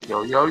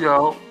Yo, yo,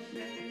 yo.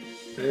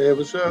 Hey,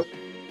 what's up?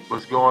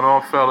 What's going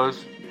on,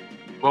 fellas?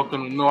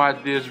 Welcome to No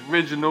Ideas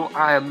Original.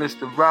 I am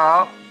Mr.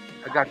 Rob.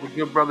 I got the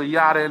good brother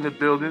Yada in the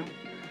building.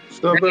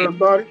 What's up,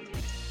 everybody?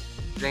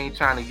 Zane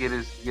trying to get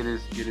his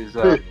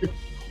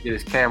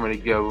camera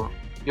together.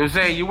 Yo,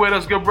 Zane, you with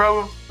us, good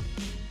brother?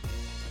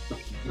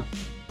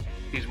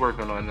 He's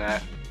working on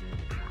that.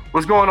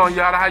 What's going on,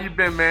 Yada? How you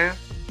been, man?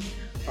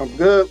 I'm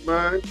good,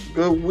 man.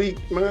 Good week,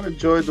 man.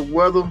 Enjoyed the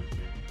weather.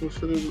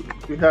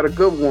 We had a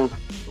good one.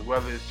 The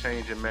weather is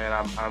changing, man.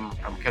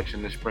 I'm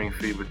catching the spring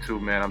fever too,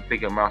 man. I'm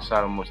thinking I'm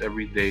outside almost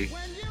every day.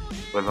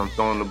 Whether I'm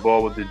throwing the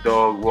ball with the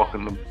dog,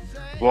 walking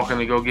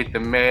to go get the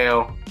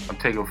mail. I'm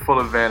taking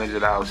full advantage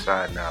of the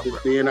outside now, bro.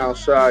 Just being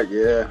outside,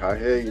 yeah, I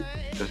hear you.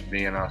 Just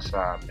being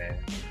outside, man.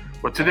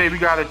 But today we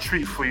got a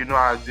treat for you. No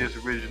Ideas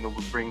Original.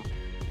 We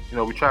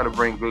try to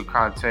bring good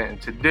content.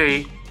 And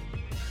today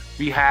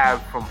we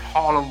have from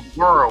Harlem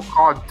World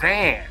called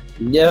Dan.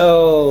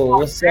 Yo,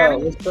 what's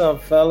up? What's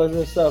up, fellas?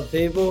 What's up,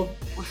 people?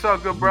 What's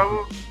up, good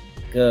brother?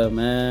 Good,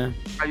 man.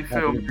 How you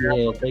feeling, man?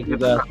 Yeah, thank you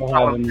guys for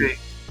having me.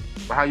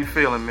 But how you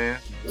feeling, man?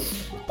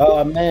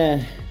 Oh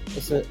man,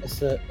 it's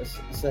a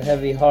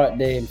heavy heart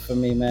day for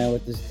me, man,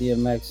 with this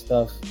DMX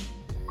stuff.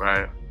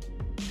 Right.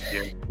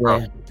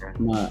 Yeah.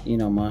 My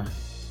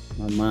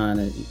mind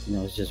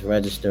is just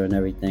registering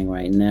everything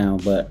right now,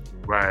 but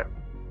right.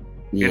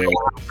 Yeah. You know,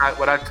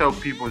 what I tell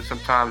people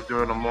sometimes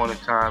during the morning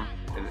time,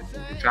 in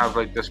times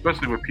like this,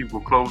 especially with people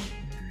close,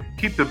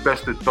 keep the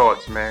best of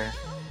thoughts, man.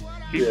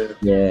 Keep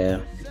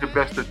the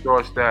best of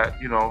thoughts that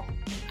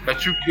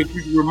that you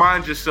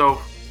remind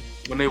yourself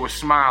when they were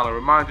smiling,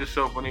 remind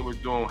yourself when they were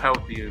doing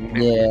healthy and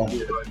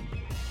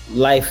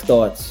life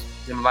thoughts.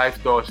 Them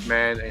life thoughts,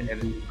 man,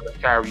 and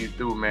carry you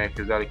through, man,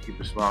 because that'll keep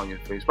a smile on your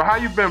face. But how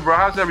you been, bro?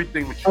 How's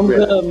everything with you? I'm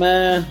good,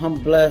 man.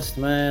 I'm blessed,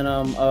 man.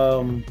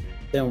 I'm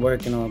been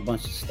working on a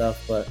bunch of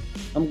stuff, but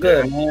I'm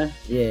good, man.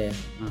 Yeah.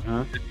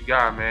 Good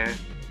guy, man.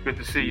 Good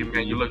to see you,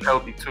 man. You look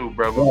healthy too,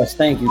 brother. Yes,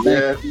 thank you.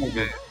 Man.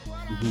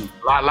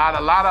 A lot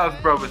of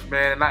us brothers,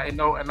 man,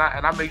 and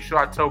I make sure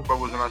I tell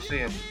brothers when I see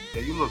them,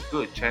 yeah, you look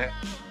good, champ.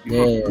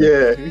 Yeah.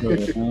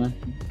 Good, oh,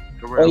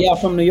 y'all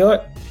from New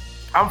York?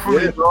 I'm from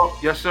New York.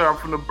 Yes, sir. I'm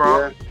from the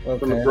Bronx. Yeah,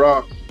 from the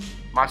Bronx.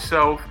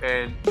 Myself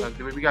and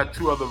we got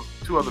two other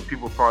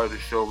people part of the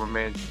show. My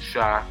man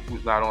Shy,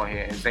 who's not on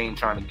here, and Zane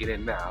trying to get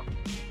in now.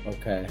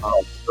 Okay.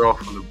 We're all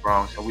from the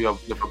Bronx, and we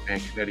live up here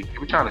in Connecticut.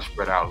 We're trying to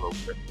spread out a little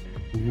bit.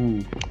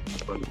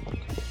 But,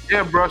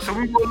 yeah, bro. So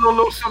we want to know a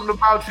little something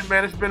about you,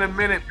 man. It's been a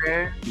minute,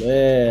 man.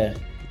 Yeah.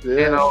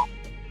 We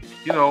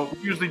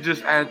usually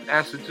just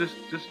answer just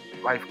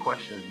life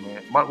questions,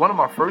 man. One of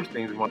my first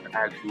things I wanted to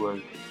ask you was,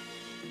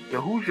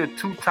 who's your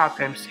two top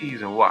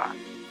MCs and why?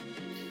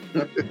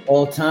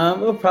 All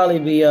time, it'll probably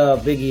be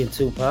Biggie and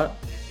Tupac.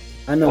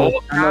 I know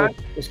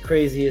it's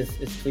crazy, it's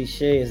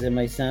cliche as it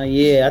might sound.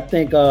 Yeah, I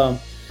think because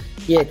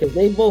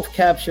they both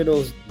capture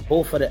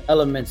both of the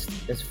elements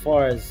as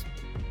far as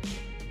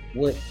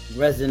what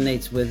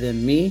resonates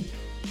within me.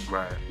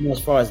 Right.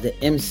 As far as the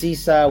MC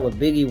side with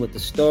Biggie, with the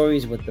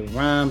stories, with the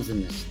rhymes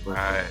and the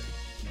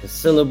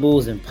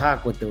syllables, and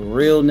Pac with the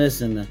realness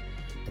and the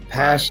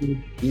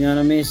passion. You know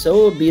what I mean?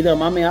 So it would be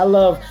them. I mean, I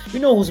love.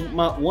 Who's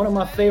one of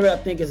my favorite? I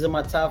think is in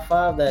my top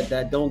 5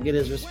 that don't get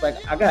his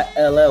respect. I got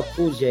LL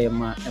Cool J in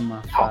my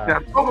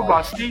 5. Talk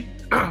about Steve.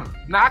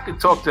 Now I can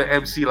talk to an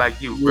MC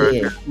like you, bro.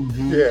 Yeah.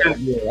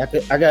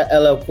 I got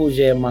LL Cool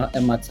J in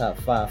my top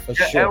 5 for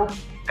sure.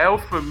 L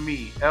for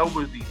me, L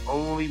was the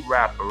only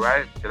rapper,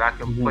 right, that I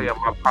can play on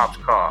my pop's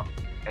car,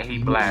 and he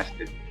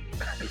blasted.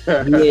 Yeah,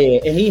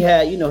 and he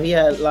had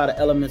a lot of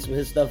elements with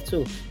his stuff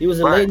too. He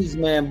was a ladies'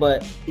 man,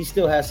 but he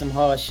still had some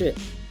hard shit.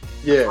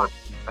 Yeah,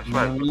 that's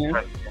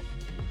right.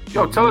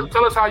 Yo,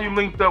 tell us how you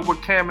linked up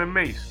with Cam and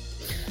Mace.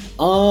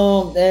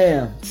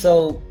 Damn.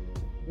 So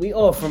we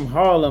all from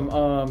Harlem.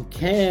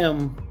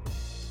 Cam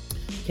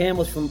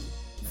was from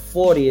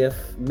 40th,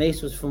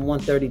 Mace was from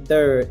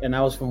 133rd, and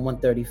I was from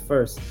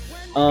 131st.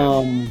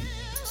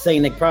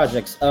 St. Nick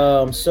Projects.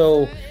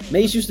 So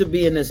Mace used to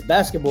be in this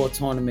basketball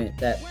tournament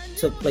that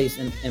took place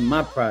in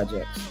my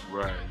projects.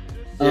 Right.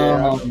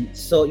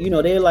 So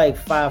they're like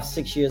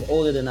 5-6 years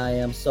older than I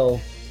am. So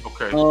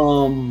okay.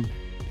 So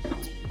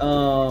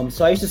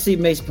I used to see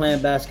Mace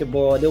playing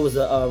basketball. There was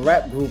a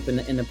rap group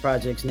in the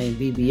projects named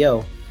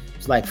BBO.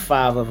 It's like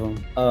 5 of them.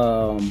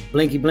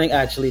 Blinky Blink,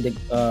 actually, the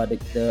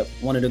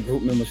one of the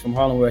group members from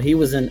Harlem, where he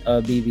was in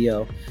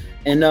BBO,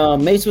 and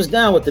Mace was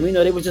down with them.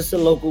 They were just a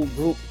local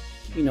group,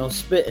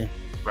 spitting.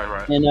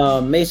 Right.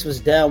 And Mace was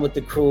down with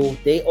the crew.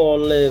 They all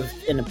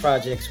lived in the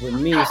projects with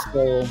me,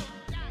 so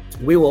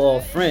we were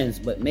all friends.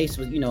 But Mace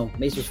was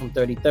from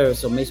 33rd,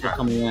 so Mace would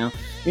come around.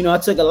 I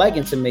took a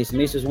liking to Mace.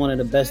 Mace was one of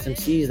the best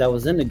MCs that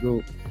was in the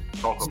group.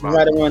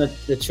 Right around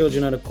the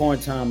Children of the Corn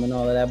time and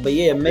all of that. But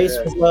yeah, Mace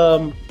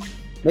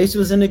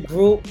was in the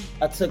group.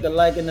 I took a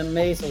liking to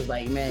Mace. I was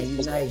like, man, you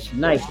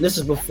nice. This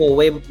is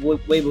way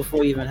before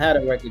we even had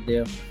a record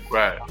deal.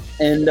 Right.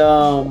 And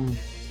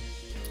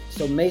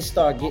So Mace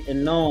started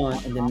getting on,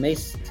 and then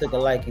Mace took a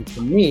liking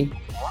to me,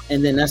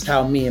 and then that's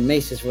how me and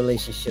Mace's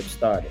relationship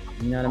started.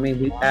 You know what I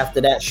mean?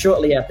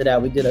 Shortly after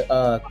that, we did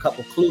a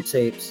couple Clue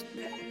tapes.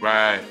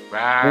 Right.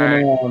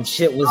 And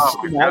shit was,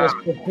 I was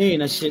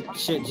 15, and shit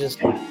just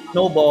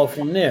snowballed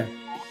from there.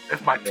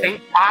 That's my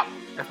tape pop.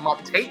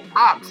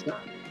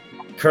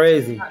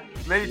 Crazy.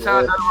 Many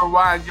times I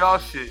rewind y'all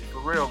shit for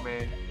real,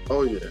 man.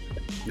 Oh yeah.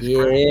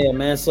 Yeah,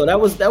 man. So that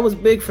was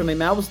big for me,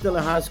 man. I was still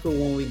in high school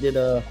when we did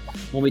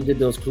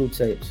those Clue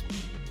tapes.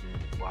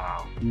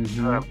 Wow.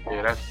 Mm-hmm.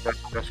 Yeah,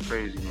 that's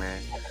crazy,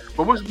 man.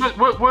 But what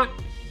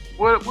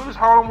is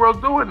Harlem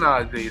World doing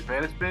nowadays,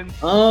 man? It's been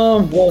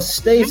well,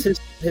 Stace,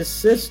 his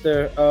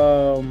sister,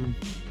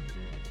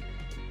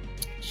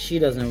 she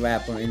doesn't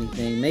rap or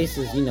anything. Mace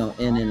is, in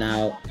and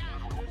out.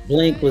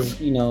 Blink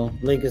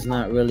is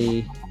not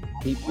really,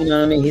 you know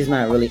what I mean? He's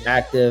not really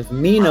active.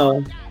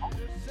 Mino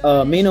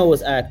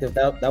was active.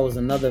 That was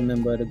another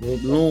member of the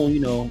group. Loon,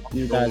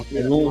 you guys,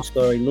 the Loon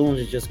story. Loon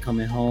is just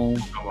coming home.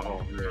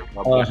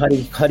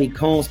 Huddy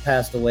Combs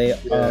passed away.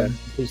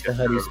 Peace to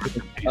Huddy's.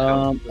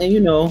 And you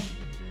know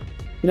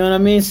what I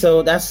mean?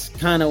 So that's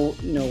kind of,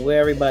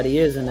 where everybody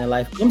is in their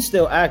life. I'm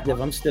still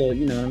active. I'm still,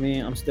 you know what I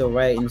mean? I'm still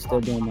writing,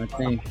 still doing my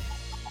thing.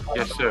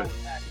 Yes, sir.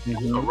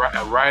 Mm-hmm.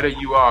 A writer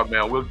you are,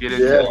 man. We'll get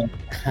into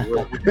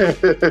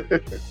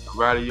it. A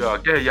writer you are.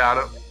 Yeah,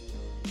 Yada.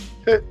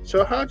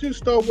 So how'd you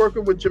start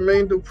working with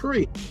Jermaine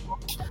Dupri?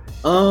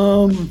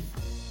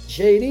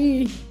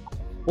 JD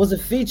was a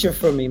feature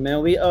for me,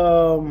 man. We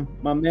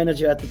my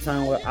manager at the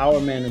time, or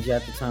our manager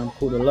at the time,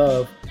 Kuda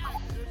Love.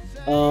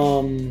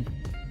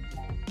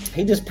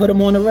 He just put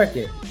him on the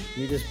record.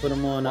 He just put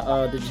him on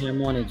the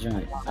Jam On It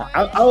joint.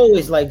 I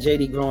always liked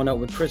JD growing up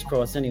with Criss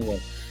Cross anyway.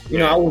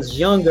 I was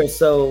younger,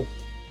 so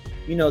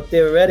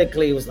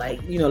theoretically it was like,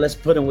 let's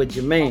put him with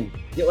Jermaine.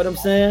 Get what I'm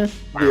saying?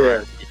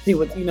 Yeah. See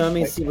what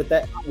see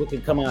what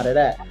can come out of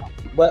that.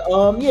 But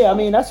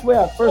that's where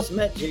I first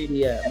met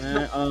JD at,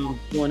 man.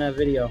 Doing that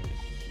video.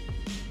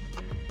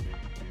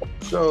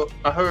 So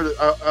I heard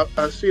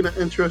I seen an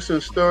interesting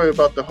story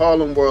about the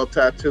Harlem World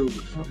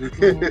tattoos.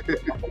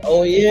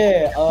 Oh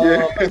yeah.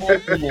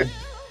 Champion.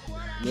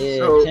 Yeah,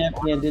 so,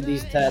 Champion did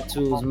these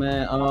tattoos,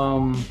 man.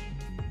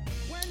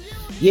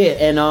 Yeah,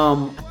 and I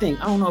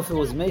don't know if it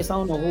was Mace, I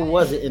don't know who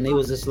was it, and they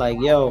was just like,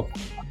 yo,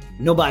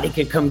 nobody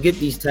can come get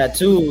these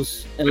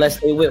tattoos unless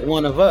they with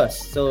one of us.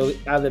 So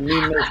either me,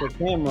 Mace, or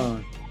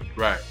Cameron.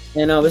 Right.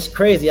 And it's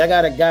crazy. I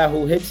got a guy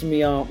who hits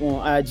me on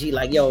IG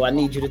like, yo, I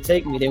need you to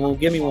take me. They won't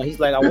give me one.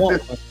 He's like, I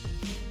want one.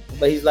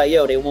 But he's like,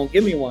 yo, they won't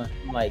give me one.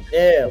 I'm like,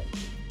 damn.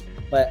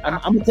 But I'm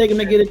going to take him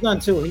to get it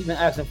done, too. He's been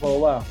asking for a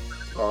while.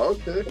 Oh,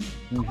 okay.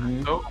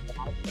 Mm-hmm.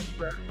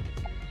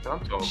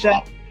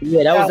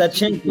 Yeah, that was that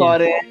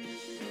Champion.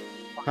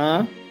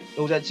 Huh?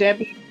 It was that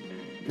Champion?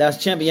 That's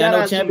Champion. I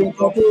know Champion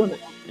too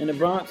in the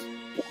Bronx.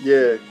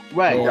 Yeah.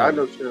 Right. Yeah, I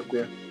know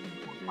Champion.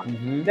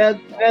 Mm-hmm. Now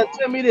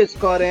tell me this,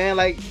 Cardan.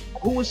 Like,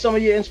 who was some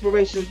of your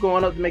inspirations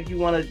growing up to make you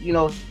want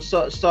to,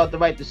 start to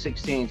write the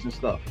 16s and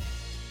stuff?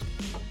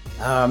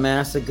 Man,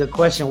 that's a good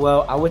question.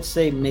 Well, I would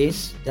say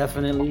Mace,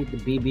 definitely the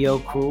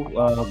BBO crew.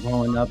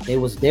 Growing up, they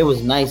was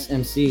nice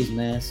MCs,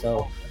 man.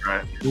 So,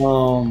 right.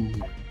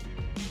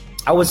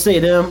 I would say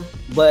them.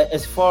 But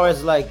as far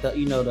as like the,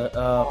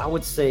 I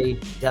would say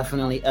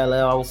definitely LL.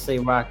 I would say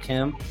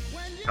Rakim.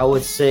 I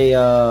would say,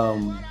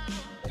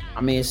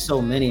 it's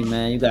so many,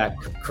 man. You got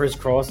Criss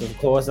Cross, of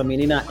course. They're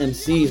not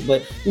MCs,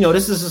 but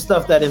this is the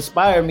stuff that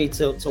inspired me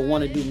to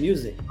want to do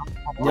music.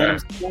 You know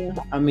what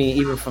I'm saying?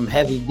 Even from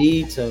Heavy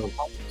D to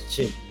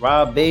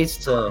Rob Bass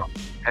to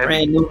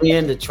Brand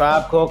Nubian to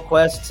Tribe Called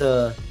Quest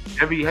to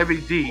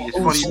Heavy D. It's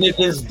funny.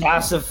 Niggas,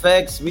 Das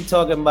Effects. We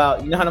talking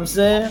about, you know what I'm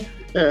saying?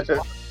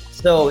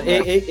 So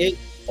it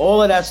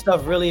all of that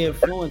stuff really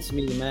influenced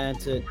me, man,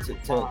 to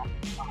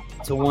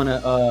want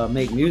to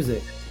make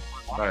music.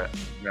 Right.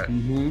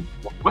 Mm-hmm.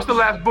 What's the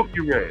last book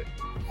you read?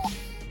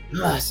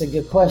 That's a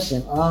good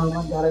question. I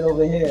got it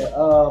over here.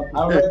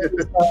 I read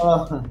this.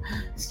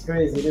 It's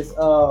crazy. This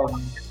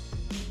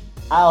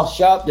Al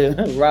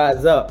Sharpton,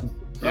 Rise Up.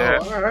 Yeah.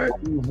 Oh, all right.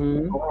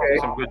 Mm-hmm. Okay.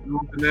 Some good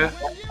news in there.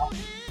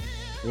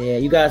 Yeah,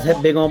 you guys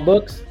have big on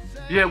books?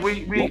 Yeah,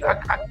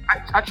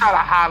 I try to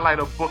highlight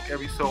a book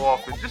every so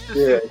often just to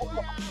see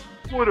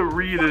for the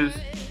readers.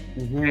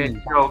 Mm-hmm.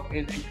 And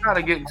kind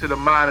of get into the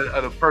mind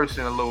of the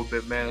person a little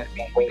bit, man.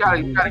 We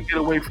gotta get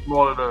away from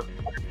all of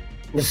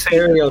the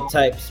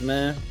stereotypes,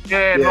 man.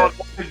 Yeah, and all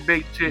the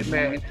big shit,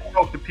 man. And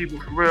talk to people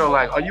for real.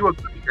 Like, are you a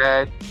good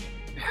dad?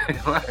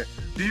 Like,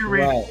 do you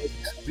read? Right.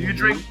 Do you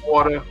drink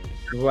water?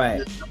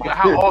 Right.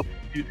 How often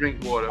do you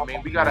drink water?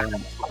 We gotta ask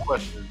some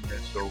questions, man.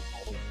 So,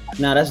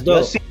 nah, that's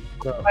dope.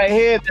 Right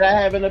here that I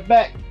have in the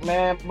back,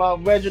 man,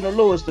 about Reginald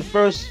Lewis, the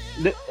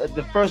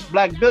first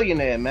black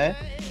billionaire, man.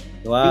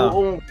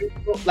 Wow.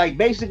 Like,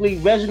 basically,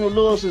 Reginald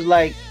Lewis is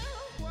like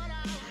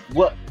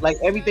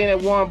everything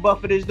that Warren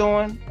Buffett is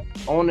doing,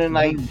 owning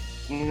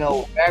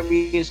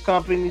various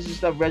companies and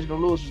stuff. Reginald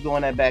Lewis was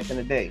doing that back in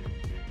the day.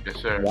 Yes,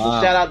 sir. Wow.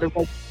 So shout out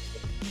to.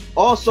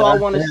 Also, I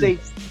want to say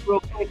real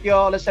quick,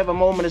 y'all. Let's have a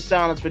moment of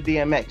silence for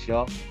DMX,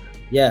 y'all.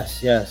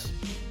 Yes.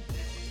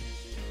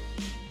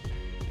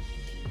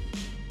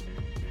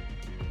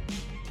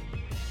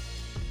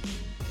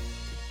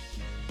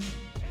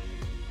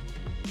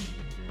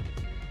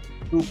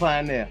 True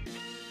pioneer.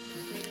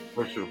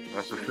 Official.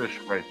 That's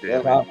official right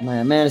there. Yeah,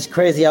 man, it's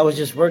crazy. I was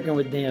just working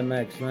with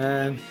DMX,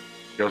 man.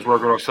 You was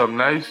working on something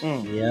nice?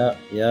 Yeah.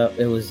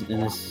 It was,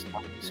 and it's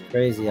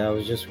crazy. I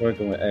was just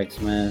working with X,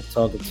 man,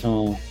 talking to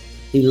him.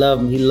 He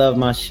loved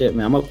my shit,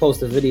 man. I'm gonna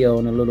post a video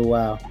in a little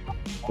while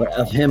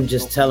of him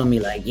just telling me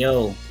like,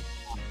 yo,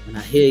 when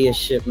I hear your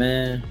shit,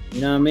 man,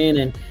 you know what I mean?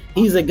 And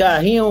he's a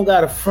guy, he don't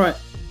got a front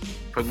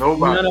for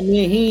nobody. You know what I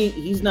mean?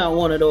 He's not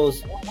one of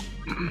those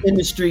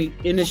industry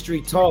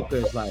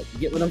talkers, like, you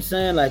get what I'm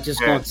saying? Like, just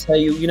gonna tell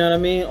you, you know what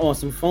I mean, on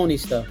some phony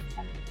stuff.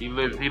 He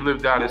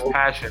lived out his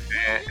passion,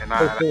 man. And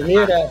to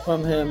hear that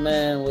from him,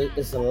 man,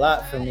 it's a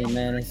lot for me,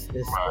 man. It's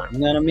you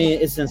know what I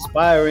mean? It's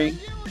inspiring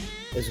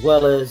as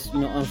well as, you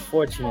know,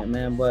 unfortunate,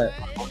 man. But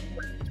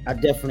I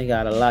definitely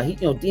got a lot.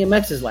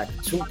 DMX is like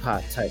a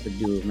Tupac type of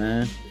dude,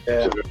 man.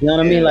 Yeah. You know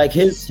what I mean? Like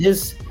his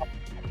reach,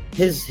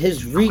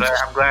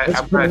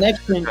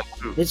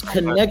 his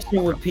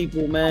connection with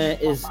people, man,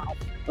 is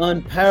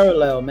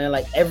unparalleled, man.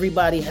 Like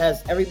everybody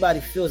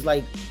feels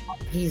like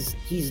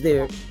he's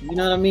there, you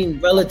know what I mean,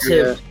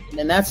 relative.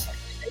 And that's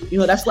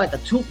like a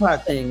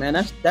Tupac thing,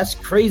 man. That's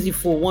crazy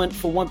for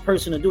one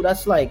person to do.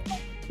 That's like,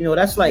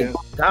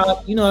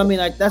 God, you know what I mean?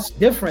 Like that's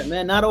different,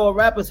 man. Not all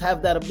rappers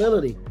have that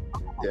ability.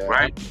 Yeah.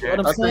 Right. You know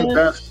what I'm saying?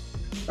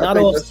 Not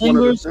all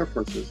singers.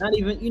 Not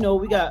even,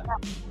 we got,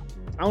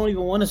 I don't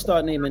even want to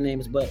start naming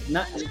names, but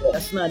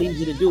that's not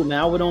easy to do, man.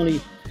 I would only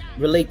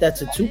relate that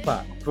to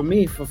Tupac for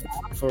me, for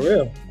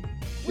real.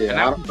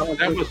 Yeah,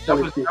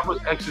 that was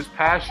X's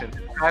passion.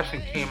 His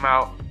passion came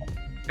out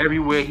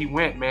everywhere he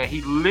went, man.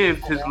 He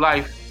lived his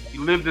life. He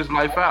lived his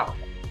life out.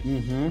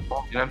 Mm-hmm. You know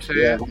what I'm saying?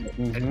 Yeah.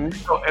 Mm-hmm. And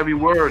you know every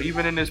word,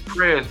 even in his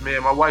prayers,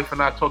 man. My wife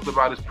and I talked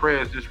about his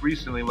prayers just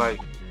recently. Like,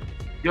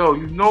 yo,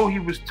 he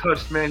was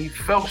touched, man. He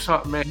felt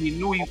something, man. He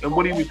knew and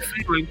what he was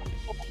feeling.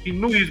 He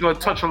knew he was gonna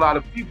touch a lot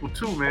of people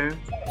too, man.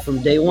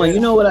 From day one, you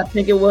know what I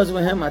think it was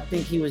with him? I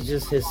think he was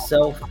just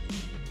himself.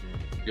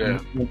 Yeah.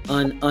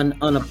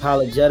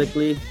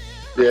 Unapologetically.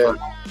 Yeah.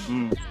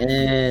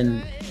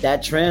 And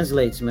that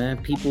translates, man.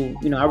 People,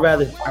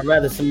 I'd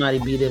rather somebody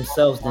be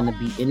themselves than to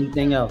be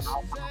anything else.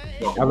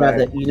 I'd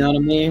rather, you know what I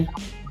mean?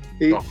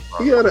 He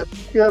had an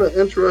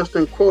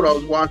interesting quote. I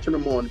was watching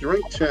him on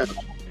Drink Champs,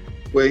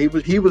 where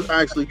he was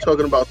actually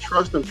talking about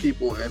trusting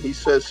people, and he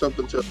said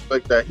something to the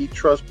effect that he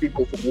trusts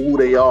people for who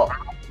they are.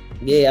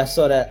 Yeah, I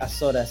saw that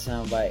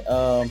soundbite.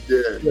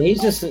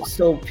 He's just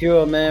so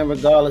pure, man.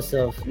 Regardless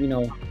of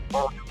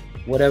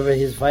whatever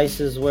his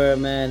vices were,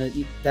 man.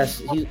 He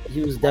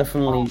was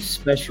definitely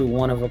special,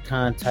 one of a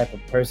kind type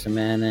of person,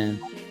 man. And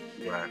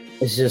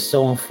it's just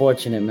so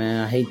unfortunate,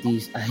 man. I hate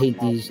these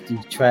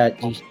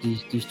tragedies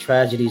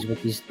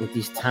with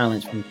these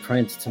talents, from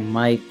Prince to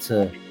Mike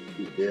to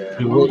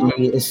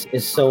Whitney.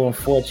 It's so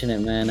unfortunate,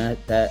 man.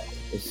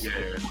 It's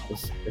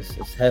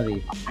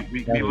heavy.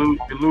 We're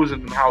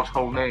losing them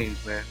household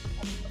names, man.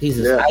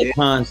 These are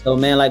icons, though,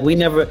 man. Like we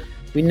never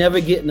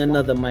getting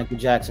another Michael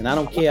Jackson. I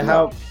don't care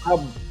how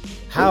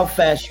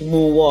fast you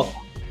moonwalk.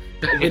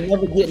 We're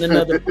never getting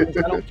another Prince.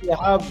 I don't care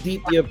how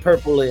deep your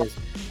purple is.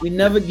 We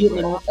never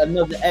getting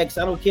another X.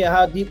 I don't care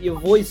how deep your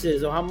voice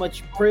is or how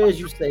much prayers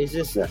you say. It's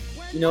just,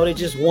 they're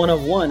just one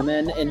of one,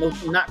 man. And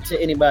not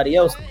to anybody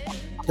else.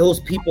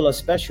 Those people are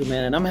special,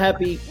 man. And I'm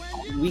happy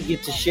we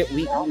get to shit.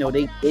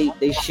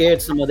 They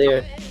shared some of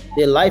their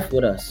life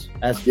with us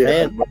as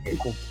fans.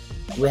 People.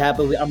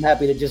 I'm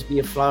happy to just be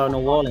a fly on the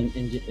wall and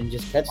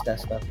just catch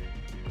that stuff.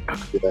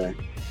 Yeah.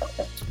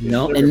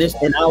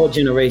 In our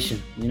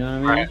generation, you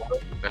know what I mean?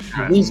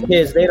 Right. These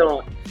kids, they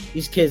don't.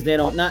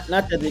 Not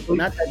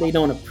that they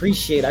don't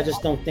appreciate. I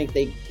just don't think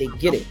they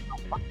get it.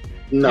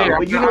 No,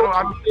 but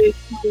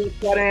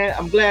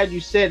I'm glad you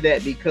said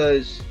that,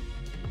 because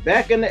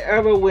back in the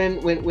era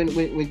when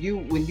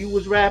you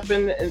was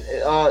rapping,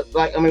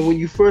 when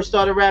you first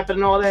started rapping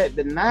and all that,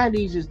 the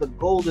 90s is the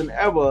golden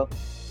era,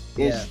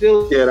 and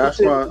still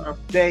that's why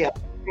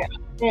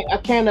I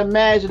can't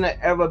imagine an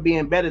era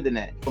being better than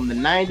that. From the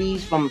 90s,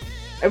 from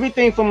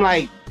everything from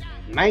like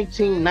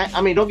 1990.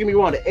 I mean, don't get me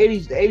wrong. The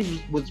 80s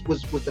was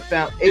the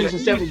found. 80s and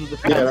 70s was the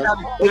found.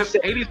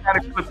 80s had a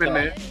clip in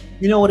there.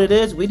 You know what it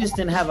is? We just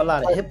didn't have a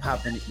lot of hip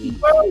hop in it.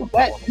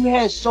 We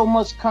had so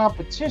much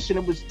competition.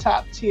 It was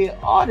top tier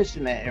artists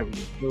in that area.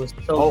 It was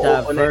so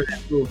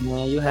diverse,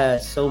 man. You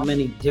had so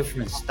many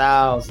different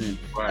styles, and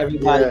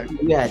everybody.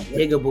 You had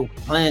Diggable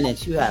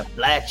Planets. You had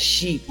Black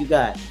Sheep. You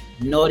got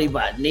Naughty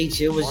by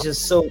Nature. It was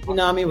just so,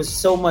 it was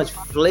so much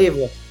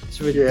flavor.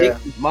 It's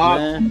ridiculous,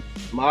 man.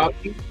 Mobb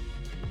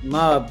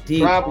Deep.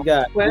 You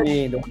got,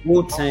 the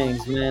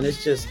Wu-Tangs, man.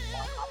 It's just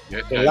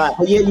a lot.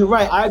 But yeah, you're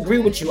right. I agree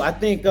with you. I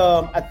think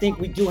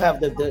we do have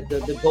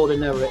the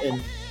golden era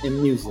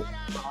in music.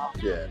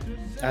 Yeah.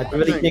 I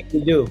really think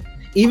we do.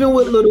 Even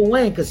with Lil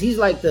Wayne, because he's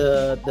like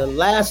the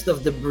last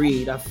of the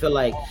breed, I feel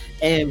like,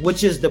 and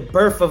which is the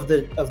birth of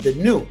the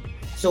new.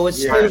 So it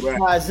still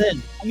ties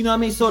in. You know what I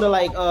mean? Sort of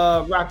like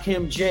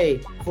Rakim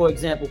J, for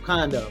example,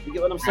 kind of. You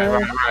get what I'm saying?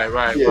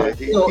 Right. Yeah,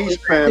 he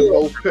spanned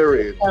both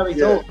periods.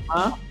 Over,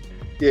 huh?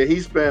 Yeah,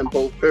 he spanned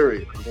both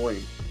periods.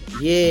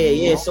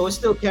 Yeah. So it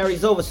still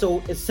carries over.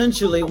 So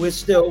essentially, we're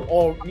still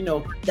all,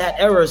 that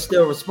era is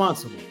still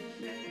responsible.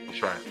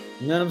 That's right.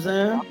 You know what I'm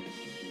saying?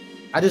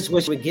 I just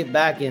wish we'd get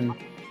back and,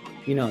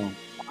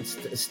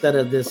 instead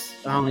of this,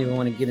 I don't even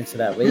want to get into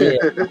that. But yeah.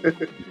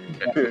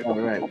 All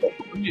right.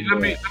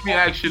 Let me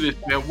ask you this,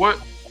 man. What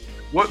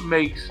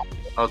makes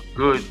a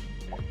good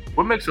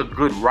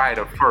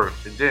writer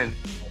first, and then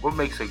what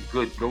makes a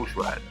good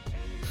ghostwriter?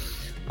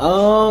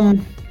 I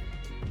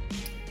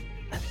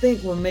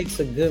think what makes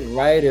a good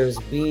writer is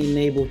being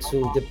able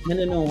to,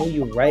 depending on who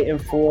you're writing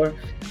for,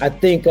 I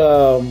think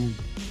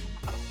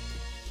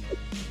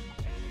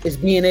it's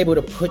being able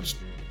to put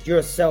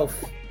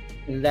yourself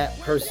in that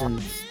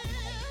person's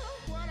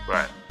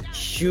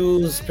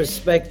shoes,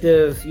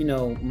 perspective,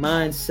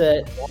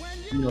 mindset,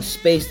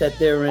 space that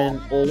they're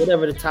in, or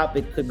whatever the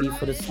topic could be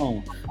for the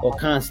song or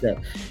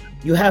concept.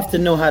 You have to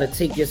know how to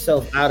take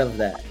yourself out of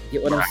that.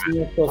 Get what I'm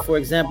saying? So, for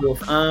example,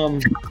 if I'm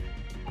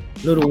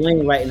Lil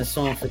Wayne writing a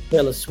song for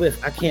Taylor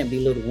Swift, I can't be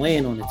Lil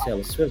Wayne on the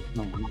Taylor Swift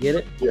song. You get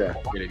it? Yeah.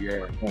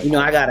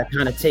 I gotta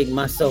kind of take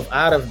myself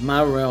out of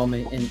my realm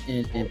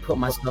and put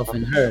myself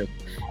in her.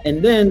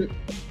 And then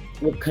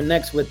what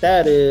connects with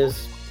that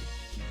is,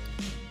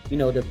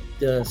 the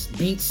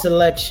beat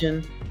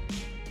selection,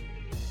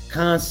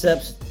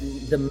 concepts,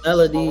 the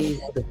melodies,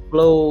 the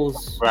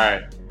flows.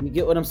 Right. You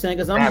get what I'm saying?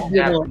 Because I'm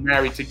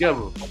married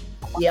together.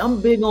 Yeah, I'm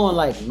big on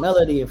like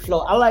melody and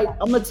flow.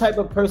 I'm the type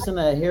of person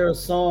that hear a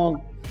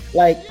song.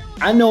 Like,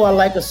 I know I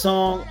like a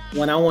song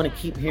when I want to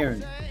keep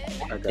hearing it.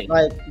 Okay.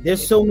 Like,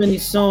 there's so many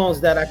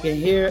songs that I can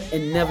hear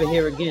and never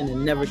hear again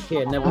and never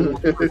care. I know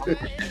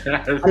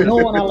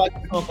when I like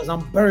a song because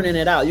I'm burning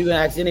it out. You can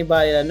ask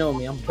anybody that know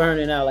me. I'm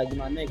burning out like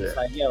my niggas.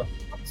 Like, yo,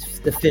 it's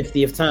the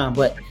 50th time.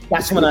 But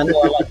that's when I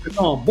know I like the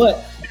song.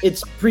 But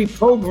it's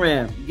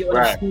pre-programmed. You get what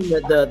I'm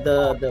saying?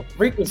 The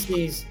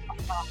frequencies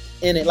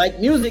in it, like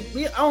music.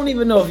 I don't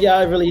even know if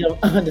y'all really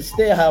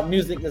understand how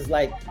music is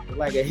like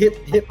a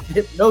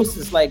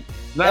hypnosis. Like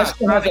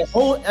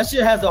that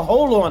shit has a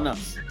hold on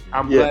us.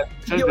 I'm glad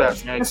you said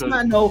that, man.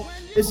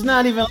 It's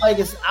not even like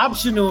it's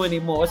optional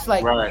anymore. It's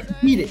like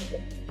repeat it.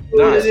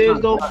 What it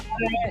is though,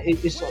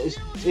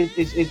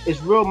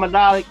 it's real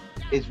melodic.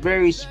 It's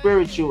very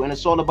spiritual, and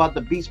it's all about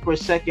the beats per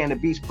second and the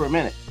beats per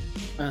minute.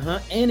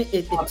 And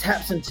it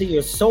taps into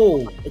your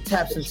soul. It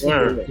taps into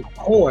your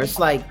core. It's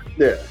like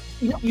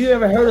you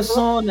ever heard a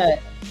song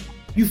that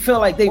you felt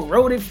like they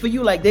wrote it for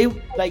you, like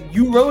you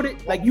wrote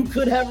it, like you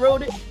could have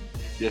wrote it?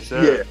 Yes,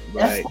 sir.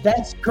 Yeah,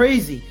 that's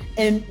crazy.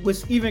 And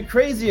what's even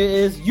crazier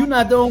is you're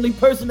not the only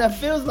person that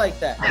feels like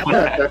that.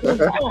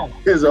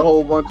 There's a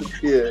whole bunch of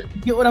shit.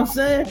 You get what I'm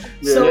saying?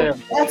 Yeah. So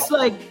that's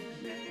like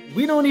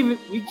we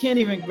can't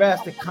even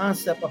grasp the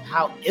concept of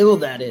how ill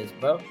that is,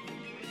 bro.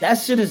 That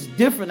shit is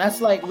different. That's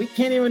like we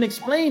can't even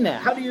explain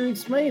that. How do you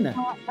explain that?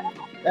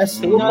 That's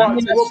what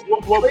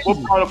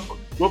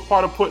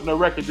part of putting a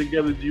record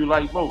together do you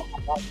like most?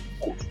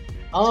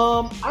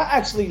 I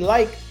actually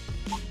like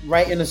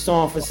writing a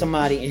song for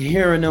somebody and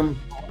hearing them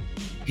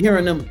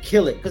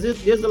kill it,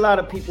 because there's a lot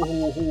of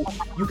people who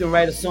you can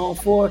write a song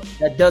for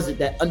that does it,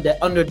 that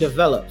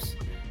underdevelops.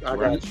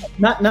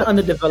 Not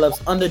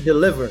underdevelops,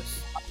 underdelivers.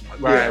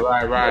 Right.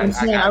 I'm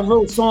saying I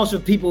wrote songs for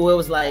people where it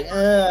was like,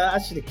 I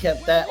should have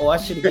kept that, or I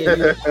should have given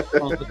you that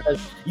song because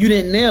you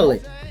didn't nail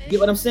it. You get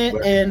what I'm saying?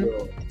 Right. And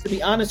to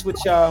be honest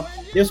with y'all,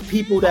 there's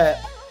people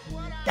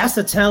that's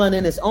a talent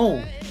in its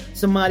own.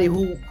 Somebody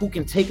who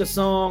can take a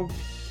song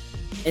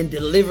and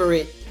deliver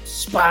it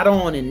spot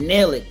on and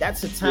nail it.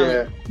 That's a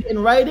talent. You can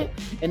write it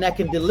and that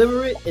can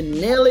deliver it and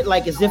nail it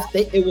like as if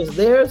it was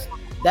theirs.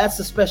 That's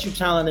a special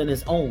talent in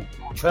its own.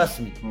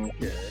 Trust me.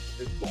 Yeah.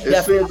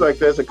 It seems like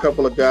there's a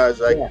couple of guys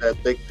like that.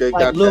 They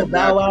like got Lil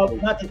Bow Wow.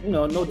 Not that,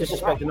 no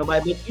disrespect to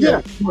nobody,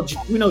 but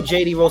you know,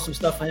 JD wrote some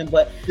stuff for him.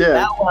 But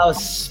Bow Wow is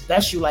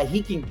special. Like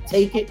he can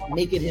take it,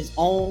 make it his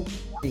own,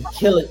 and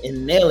kill it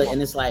and nail it.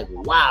 And it's like,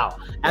 wow.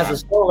 As a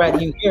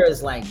songwriter, you hear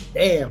it's like,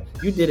 damn,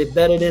 you did it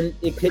better than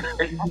it could.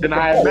 Than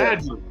I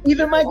imagined.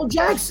 Even Michael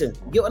Jackson.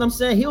 You get what I'm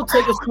saying? He'll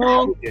take a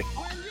song,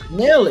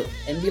 nail it,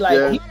 and be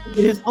like, he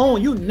did his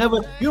own. You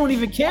don't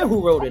even care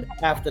who wrote it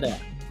after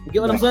that. You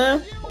get what I'm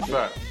saying?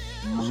 Right.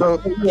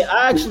 So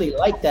I actually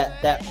like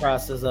that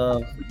process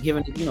of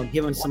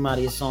giving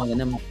somebody a song and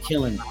them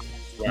killing it.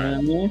 You know what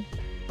I mean?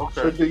 Okay.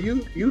 So do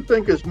you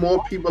think it's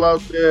more people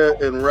out there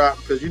in rap,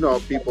 because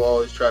people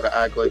always try to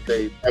act like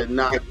they're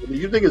not? Do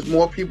you think it's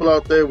more people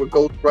out there with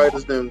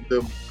ghostwriters than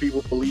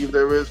people believe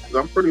there is? Because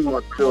I'm pretty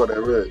much sure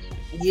there is.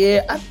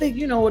 Yeah, I think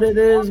you know what it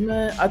is,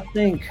 man. I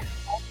think.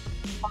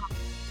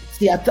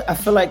 See, I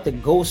feel like the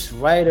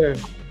ghostwriter,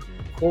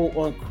 quote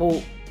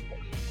unquote,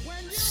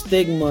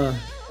 stigma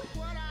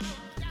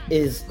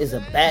is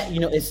a bad.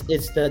 It's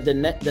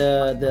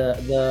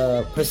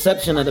the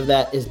perception of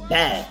that is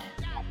bad.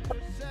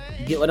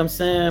 You get what I'm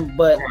saying?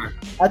 But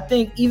I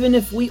think even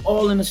if we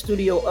all in the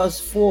studio, us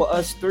 4,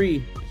 us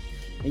 3,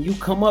 and you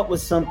come up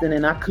with something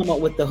and I come up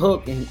with the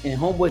hook and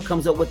homeboy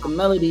comes up with the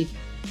melody,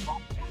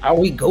 are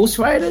we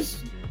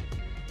ghostwriters?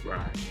 Right?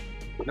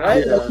 Yeah,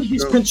 like we're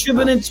just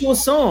contributing to a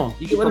song.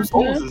 You get what I'm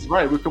saying?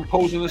 Right, we're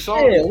composing a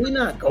song. Yeah, we're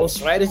not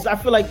ghostwriters. I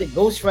feel like the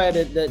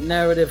ghostwriter, the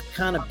narrative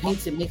kind of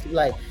paints it, makes it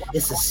like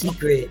it's a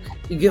secret.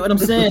 You get what I'm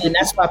saying? And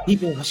that's why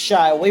people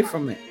shy away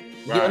from it.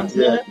 You get what I'm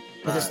saying?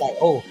 Because it's like,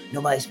 oh,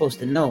 nobody's supposed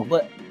to know.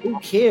 But who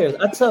cares?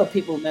 I tell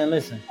people, man,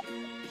 listen,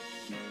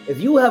 if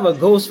you have a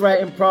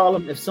ghostwriting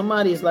problem, if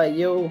somebody's like,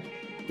 yo,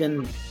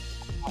 then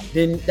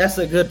that's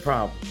a good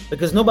problem.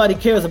 Because nobody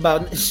cares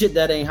about shit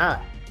that ain't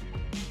hot.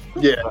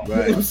 Yeah, right. You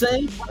know what I'm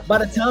saying? By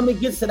the time it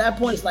gets to that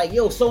point, it's like,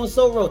 yo, so and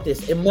so wrote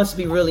this. It must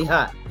be really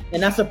hot,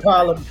 and that's a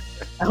problem.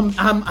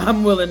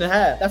 I'm willing to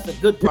have. That's a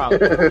good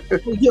problem.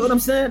 You get what I'm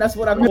saying? That's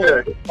what I call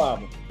a good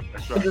problem.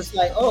 That's right. It's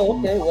like, oh,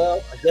 okay,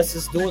 well, I guess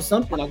it's doing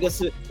something. I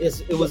guess it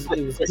was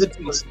good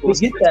to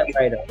get that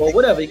right up or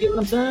whatever. You get what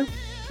I'm saying?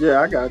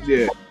 Yeah, I got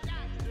you.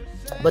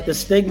 But the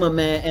stigma,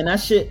 man, and that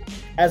shit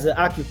as an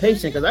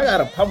occupation, because I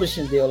got a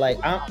publishing deal. Like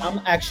I'm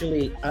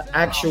actually an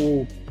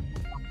actual.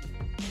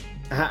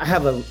 I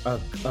have a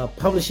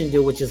publishing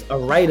deal, which is a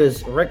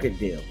writer's record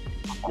deal.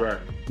 Right.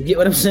 You get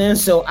what I'm saying?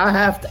 So I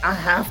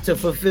have to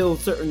fulfill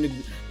certain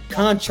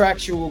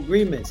contractual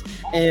agreements,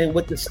 and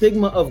with the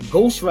stigma of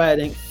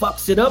ghostwriting,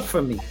 fucks it up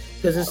for me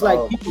because it's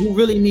like people who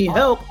really need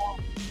help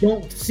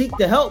don't seek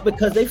the help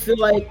because they feel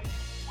like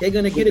they're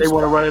gonna get it. They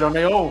want to write it on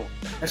their own.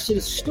 That shit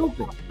is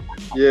stupid.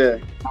 Yeah.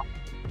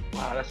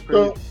 Wow, that's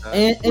crazy.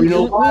 And we're in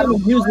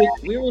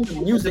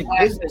the music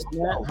business,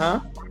 man,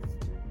 huh?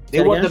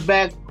 They want the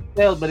bag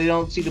sales, but they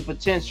don't see the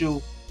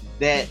potential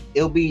that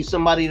it'll be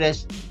somebody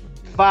that's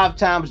 5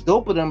 times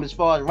doper than them as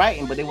far as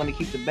writing, but they want to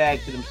keep the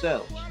bag to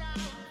themselves.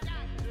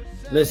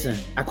 Listen,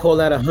 I call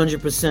that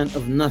 100%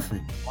 of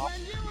nothing.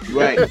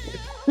 Right.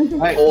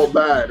 Right. All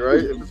bad,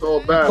 right? If it's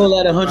all bad. I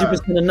call that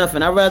 100% of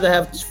nothing. I'd rather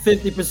have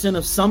 50%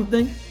 of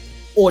something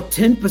or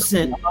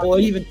 10% or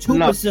even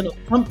 2% of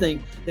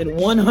something than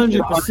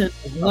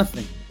 100% of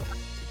nothing.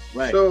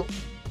 Right. So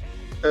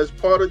as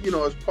part of the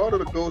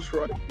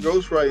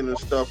ghostwriting and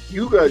stuff,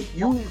 you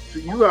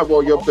have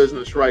all your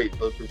business right,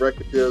 the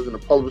record deals and the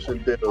publishing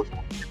deals,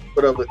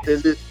 whatever.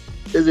 Is it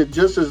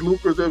just as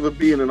lucrative as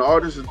being an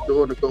artist as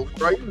doing the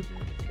ghostwriting?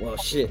 Well,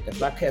 shit.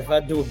 If I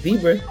do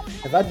Bieber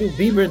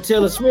and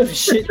Taylor Swift,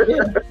 shit,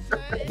 yeah.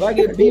 If I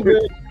get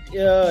Bieber,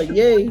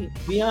 Ye,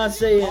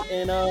 Beyonce,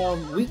 and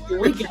The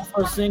Weeknd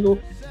first single,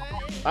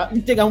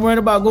 you think I'm worried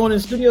about going in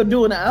the studio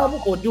doing an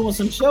album or doing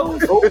some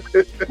shows?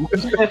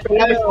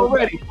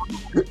 Already.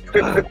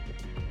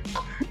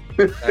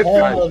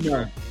 Hell no. You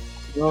know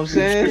what I'm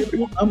saying?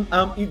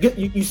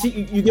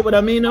 You get what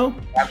I mean, though?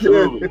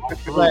 Absolutely.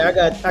 Like I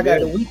got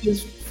The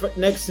Weeknd's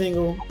next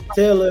single,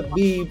 Taylor,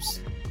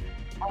 Biebs,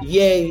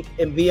 Ye,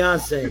 and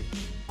Beyonce.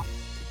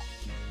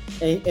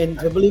 And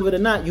to believe it or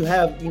not, you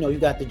got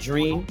The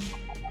Dream.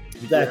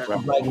 You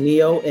got like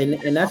Neo, and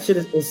that shit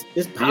is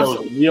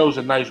possible. Neo's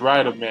a nice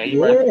writer, man.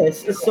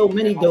 It's so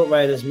many dope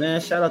writers, man.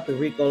 Shout out to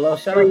Rico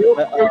Love. Shout out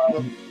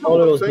to all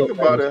of those dope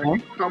writers.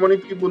 It. How many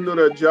people knew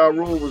that Ja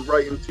Rule was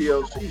writing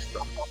TLC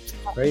stuff?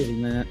 Crazy,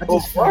 man. I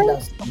just found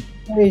out something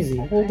crazy.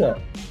 Hold up.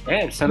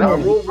 Damn, son, that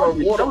was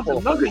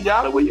another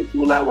y'all. Where you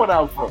pull that one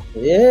out from?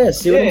 Yeah,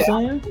 see what I'm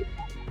saying?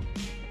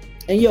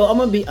 And yo, I'm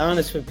gonna be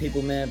honest with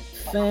people, man.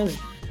 Fans.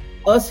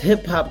 Us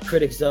hip hop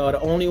critics are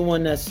the only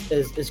one that's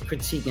is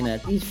critiquing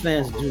that. These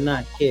fans do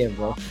not care,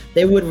 bro.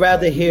 They would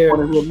rather hear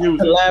a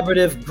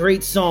collaborative,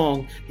 great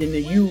song than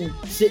you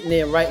sitting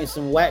there writing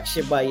some whack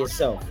shit by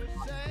yourself.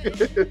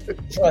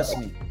 Trust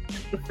me.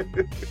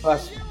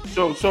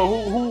 So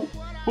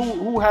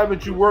who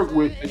haven't you worked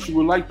with that you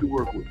would like to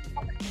work with?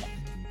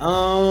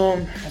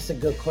 That's a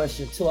good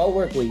question too. I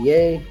work with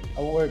Ye.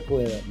 I work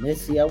with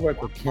Missy. I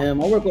work with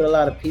Kim. I work with a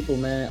lot of people,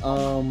 man.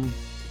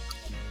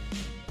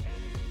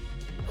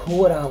 Who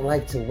would I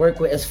like to work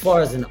with as far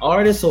as an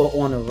artist or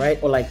on a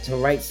write or like to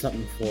write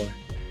something for?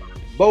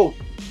 Both.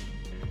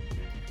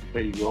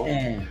 There you go.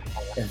 And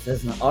if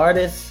there's an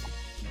artist,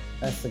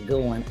 that's a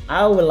good one.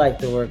 I would like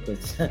to work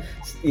with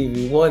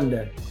Stevie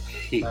Wonder.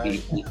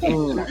 I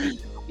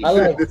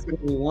like Stevie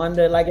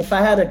Wonder. Like if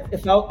I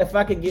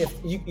could get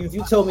if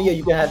you told me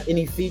you can have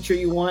any feature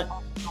you want,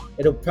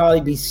 it'll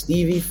probably be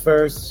Stevie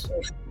first.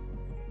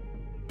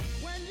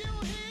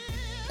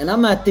 And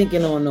I'm not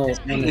thinking on no.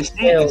 Stevie's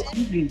just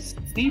he's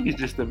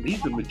the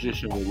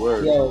magician with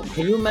words. Yo,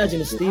 can you imagine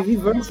the Stevie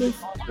verses?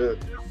 Yeah.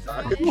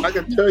 I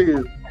can tell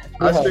you,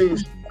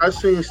 I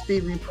seen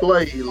Stevie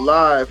play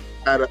live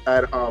at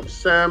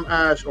Sam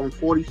Ash on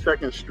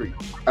 42nd Street.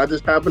 I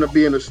just happened to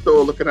be in the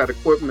store looking at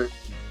equipment.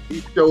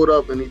 He showed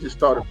up and he just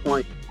started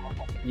playing.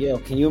 Yo,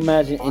 can you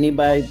imagine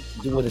anybody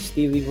with a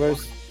Stevie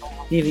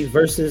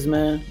verses,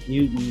 man?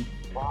 You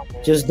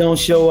just don't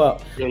show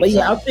up. But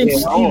yeah, I think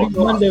Stevie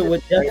Wonder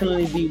would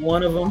definitely be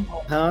one of them,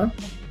 huh?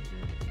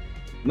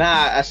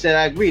 Nah, I said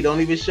I agree.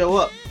 Don't even show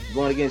up.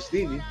 Going against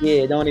Stevie.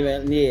 Yeah, don't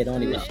even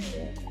show up.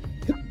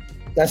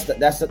 That's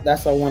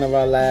one of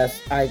our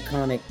last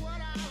iconic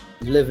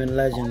living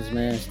legends,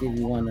 man.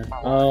 Stevie Wonder.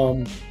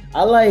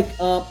 I like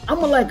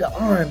I'm like an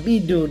R&B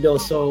dude though,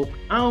 so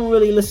I don't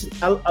really listen.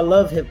 I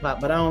love hip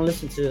hop, but I don't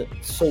listen to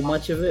so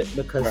much of it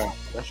because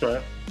that's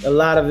right. A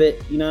lot of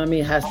it, you know what I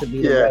mean, has to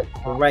be the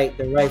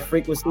right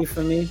frequency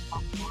for me.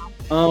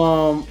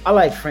 I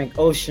like Frank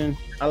Ocean.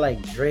 I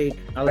like Drake.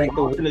 I like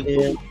The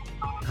Weeknd.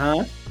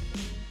 Huh?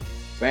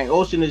 Frank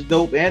Ocean is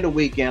dope, and The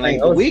Weeknd. Like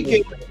The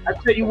Weeknd, I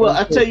tell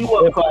you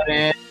what,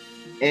 Cardan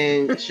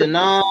and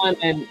Shannon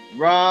and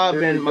Rob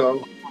and I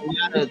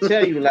gotta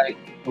tell you, like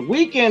The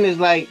Weeknd is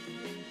like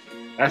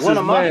that's one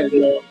of my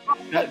favorite.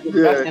 That's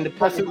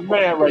his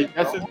man, right?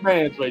 That's his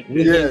man, right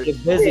there.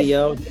 Get busy,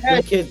 yo.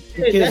 Them kids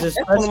are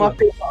special. One of my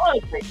favorite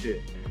artists right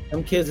there.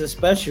 Them kids are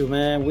special,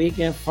 man.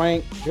 Weeknd,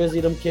 Frank, Drizzy,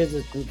 them kids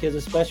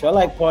are special. I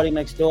like Party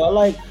Next Door. I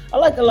like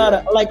a lot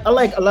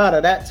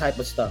of that type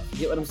of stuff. You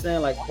get what I'm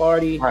saying? Like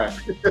Party, right.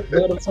 You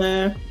know what I'm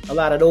saying? A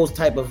lot of those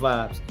type of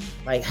vibes.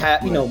 Like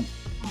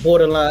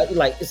borderline,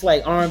 like it's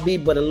like R&B,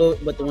 but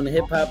when the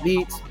hip hop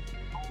beats.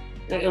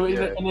 In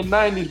the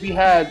 90s,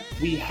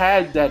 we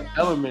had that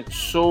element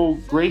so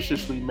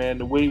graciously, man.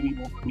 The way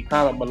we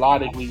kind of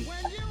melodically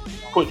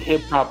put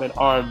hip hop and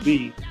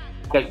R&B,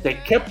 that they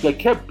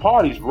kept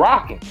parties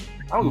rocking.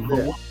 I don't know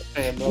what I'm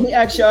saying. Let me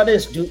ask y'all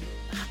this: Do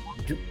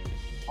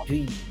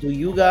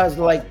you guys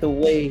like the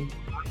way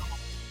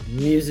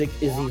music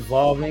is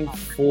evolving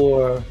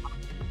for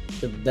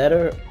the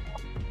better?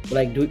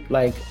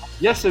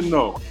 Yes and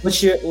no.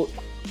 What's your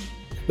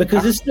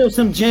because there's still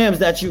some jams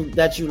that you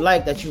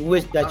like, that you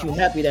wish, that you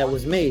happy that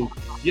was made.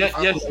 Yes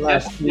and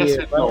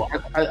no.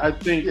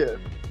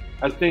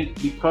 I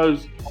think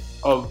because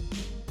of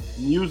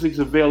music's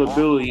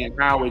availability and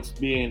how it's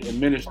being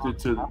administered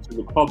to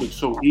the public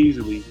so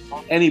easily,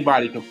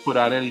 anybody can put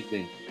out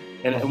anything.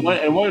 And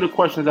one of the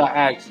questions I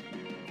ask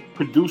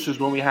producers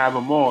when we have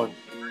them on,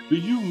 do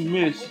you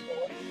miss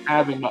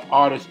having the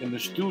artist in the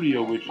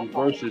studio with you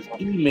versus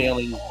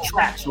emailing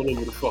tracks all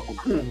over the fucking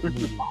place? You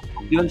know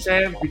what I'm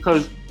saying?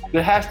 Because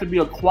there has to be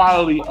a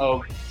quality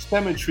of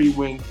symmetry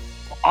when the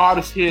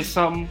artist hears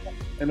something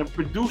and the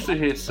producer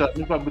hears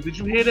something. But did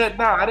you hear that?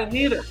 Nah, I didn't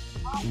hear that.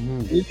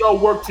 And y'all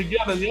work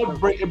together.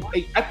 And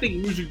I think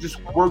music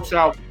just works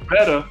out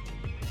better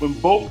when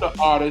both the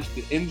artist,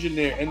 the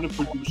engineer, and the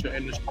producer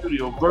in the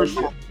studio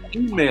versus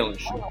emailing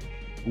shit.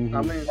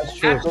 I mean, that's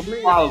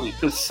quality.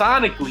 Because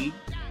sonically,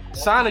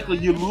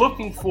 you're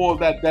looking for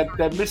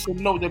that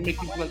missing note that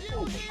makes you like,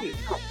 oh shit.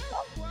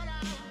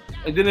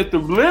 And then if the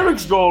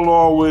lyrics go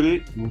along with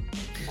it,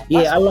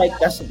 I like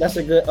that's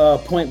a good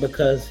point,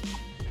 because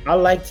I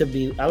like to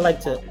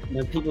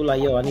when people are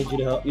like, yo, I need you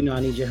to help, I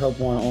need your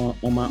help on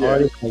my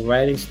artist, like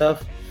writing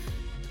stuff.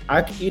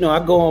 I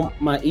go on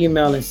my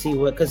email and see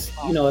because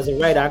as a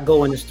writer, I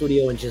go in the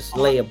studio and just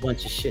lay a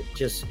bunch of shit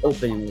just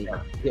openly. You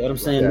know what I'm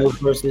saying? No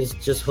verses,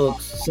 just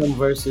hooks. Some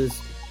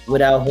verses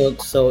without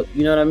hooks. So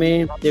you know what I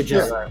mean? They're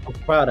just a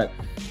product.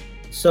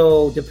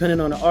 So depending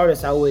on the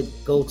artist, I would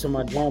go to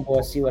my drum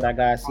board, see what I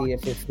got, see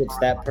if it fits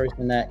that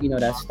person, that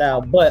that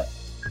style. But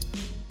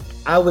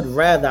I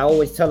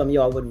always tell them,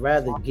 I would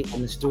rather get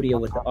in the studio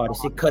with the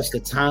artist. It cuts the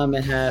time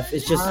in half.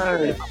 It's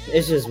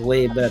just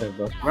way better,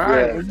 bro.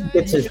 Right.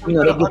 They get to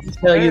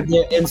tell you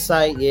their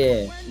insight.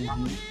 Yeah.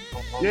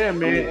 Mm-hmm. Yeah,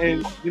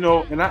 man,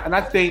 and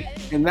I think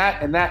in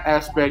that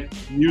aspect,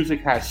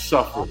 music has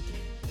suffered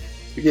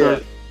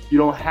because you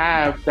don't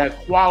have that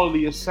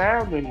quality of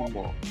sound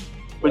anymore.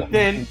 But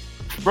then,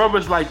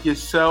 brothers like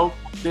yourself,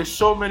 there's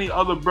so many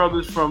other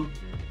brothers from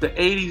the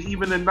 80s,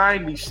 even the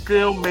 90s,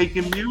 still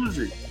making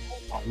music.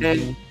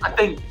 And I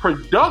think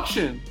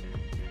production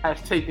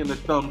has taken the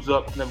thumbs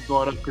up and have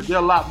gone up because there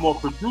are a lot more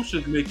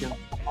producers making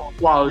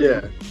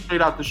quality,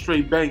 straight out the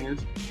straight bangers.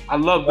 I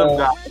love them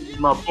guys,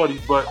 my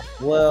buddies, but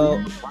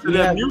you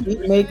have beat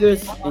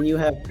makers and you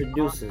have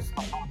producers.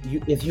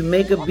 If you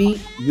make a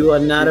beat, you are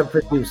not a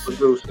producer.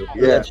 All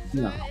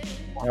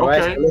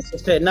right, so let's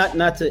just say not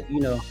to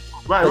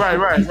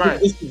Right.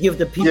 Just to give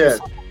the people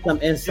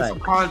some insight. Some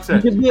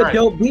context. You can be a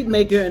dope beat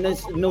maker, and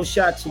it's no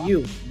shot to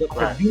you. But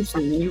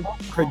producing, when you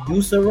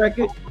produce a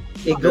record,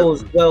 it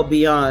goes well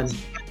beyond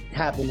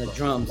having the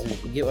drums.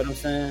 You get what I'm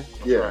saying?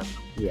 Yeah.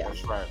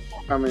 That's right.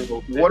 I mean,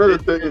 one of the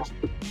things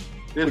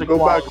to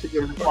go back to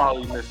your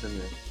qualityness in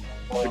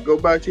there. To go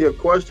back to your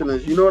question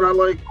is, you know what I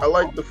like? I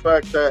like the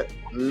fact that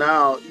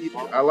now,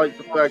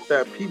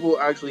 people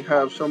actually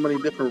have so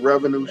many different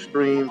revenue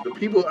streams. The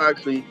people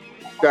actually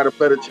got a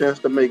better chance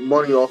to make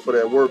money off of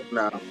their work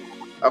now.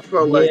 I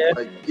felt like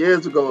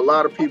years ago, a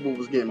lot of people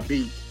was getting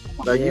beat.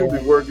 Like you'd be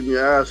working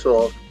your ass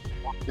off,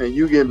 and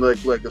you getting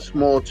like a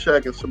small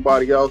check, and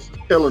somebody else is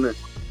killing it.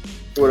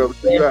 Whatever.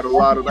 So you got a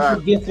lot of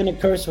that. Gift and a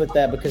curse with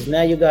that, because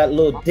now you got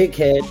little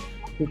dickhead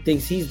who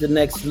thinks he's the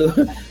next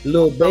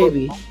little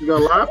baby. You're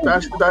gonna laugh.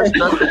 That's the part.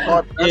 That's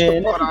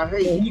the part I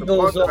hate. He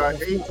goes off.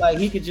 Like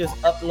he could just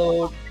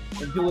upload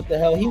and do what the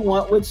hell he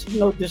want, which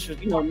no,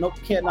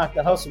 can't knock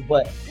the hustle,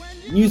 but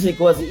music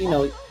wasn't,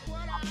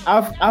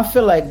 I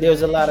feel like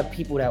there's a lot of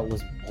people that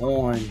was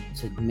born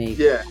to make.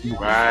 Yeah,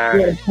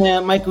 right.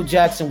 Man, Michael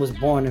Jackson was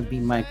born to be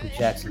Michael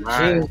Jackson.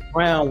 Right. James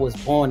Brown was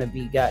born to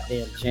be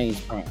goddamn James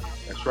Brown.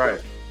 That's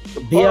right.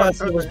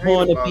 Beyonce was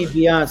born to be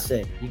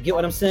Beyonce. You get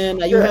what I'm saying?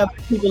 Now you have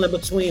people in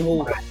between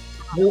who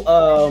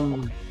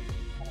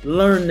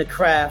learn the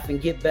craft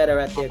and get better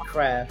at their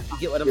craft. You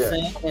get what I'm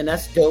saying? And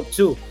that's dope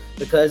too.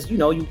 Because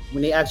when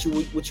they ask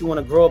you what you want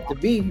to grow up to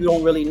be, you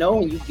don't really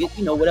know, and you get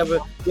whatever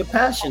your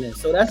passion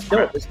is. So that's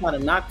dope. It's not a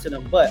knock to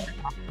them, but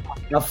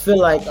I feel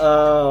like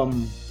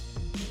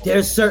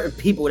there's certain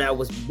people that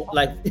was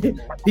like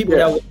people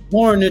that were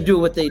born to do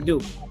what they do.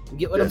 You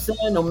get what I'm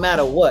saying? No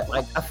matter what,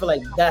 like I feel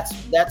like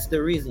that's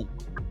the reason.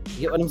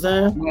 You get what I'm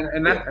saying?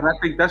 And I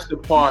think that's the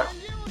part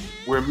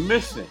we're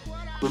missing.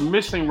 We're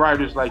missing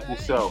writers like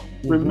yourself.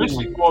 We're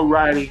missing more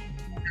writing.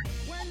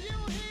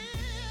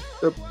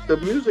 The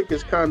music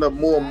is kind of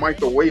more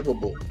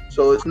microwavable,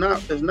 so it's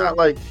not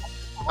like,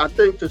 I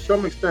think to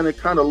some extent it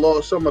kind of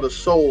lost some of the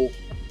soul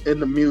in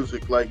the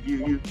music. Like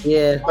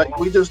like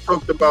we just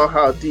talked about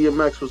how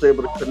DMX was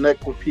able to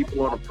connect with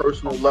people on a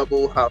personal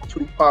level, how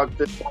Tupac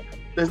did.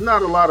 There's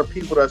not a lot of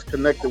people that's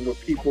connecting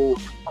with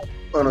people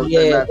on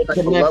that type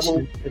of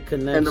level,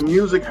 and the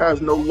music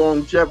has no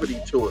longevity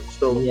to it.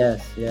 So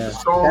the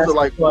songs are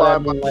like fly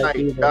by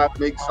night. God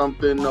makes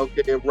something,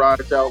 okay, it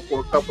rides out for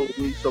a couple of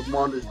weeks, a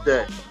month, is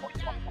dead.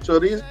 So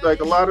these,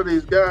 like a lot of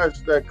these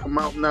guys that come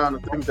out now and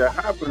the things that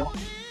happen,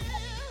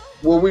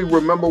 will we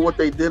remember what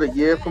they did a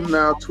year from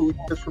now, 2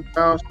 years from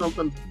now,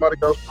 something? Somebody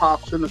else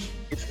pops in the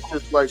space. It's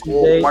just like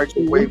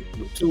microwave.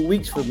 2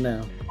 weeks from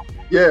now.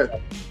 Yeah.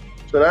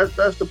 So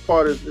that's the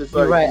part. Is like,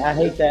 you're right. I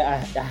hate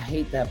that. I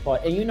hate that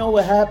part. And you know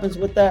what happens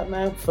with that,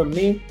 man? For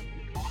me,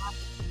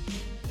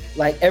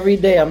 like every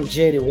day I'm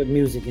jaded with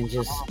music, and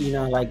just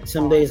like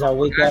some days I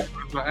wake up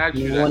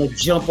and want to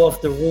jump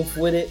off the roof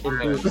with it and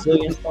do a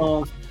zillion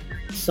songs.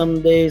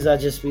 Some days I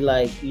just be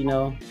like, I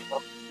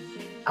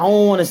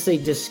don't want to say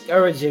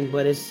discouraging,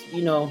 but it's,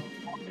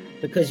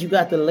 because you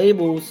got the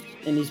labels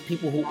and these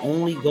people who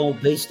only go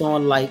based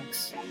on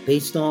likes,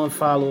 based on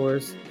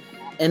followers.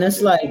 And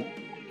it's like,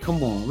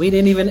 come on, we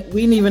didn't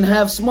even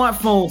have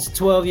smartphones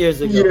 12 years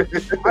ago.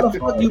 How the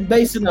fuck you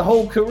basing the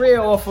whole career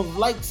off of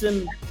likes?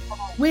 And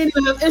we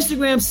didn't even have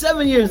Instagram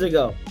 7 years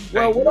ago.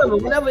 Well,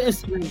 whatever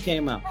Instagram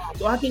came out.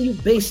 So how can you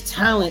base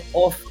talent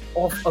off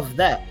of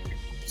that?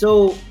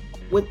 So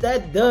what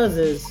that does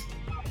is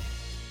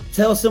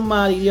tell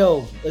somebody,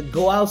 yo,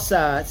 go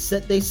outside,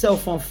 set their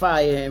self on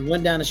fire, and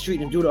run down the street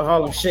and do the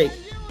Harlem Shake,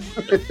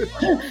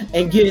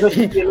 and get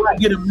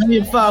 1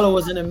 million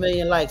followers and 1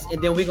 million likes,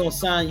 and then we're gonna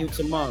sign you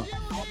tomorrow.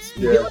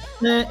 You get what I'm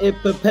saying? It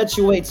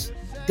perpetuates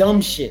dumb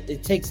shit.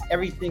 It takes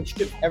everything,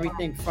 strips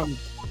everything from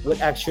what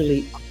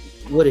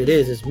it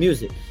is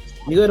music.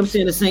 You know what I'm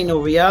saying? This ain't no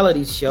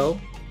reality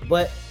show,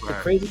 but the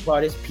crazy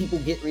part is people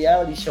get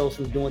reality shows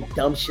who's doing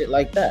dumb shit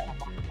like that.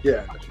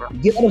 Yeah, that's right. You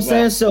get what I'm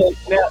saying? So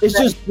it's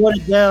just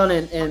watered down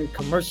and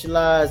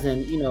commercialized,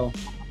 and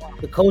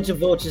the culture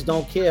vultures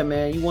don't care,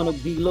 man. You want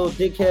to be a little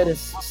dickhead and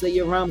say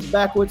your rhymes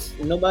backwards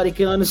and nobody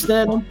can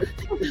understand them?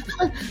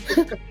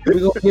 We're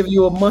going to give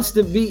you a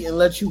mustard beat and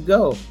let you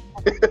go.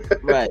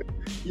 Right.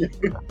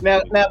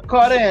 Now,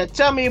 Carter,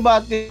 tell me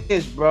about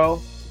this, bro.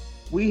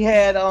 We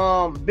had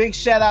big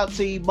shout out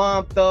to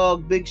Imam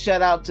Thug, big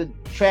shout out to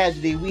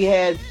Tragedy. We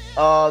had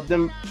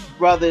them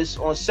brothers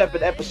on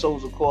separate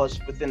episodes, of course,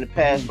 within the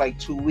past like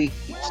 2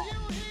 weeks.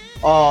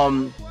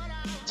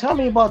 Tell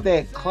me about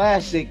that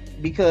classic,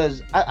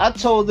 because I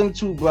told them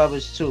two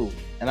brothers too,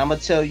 and I'm gonna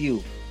tell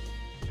you.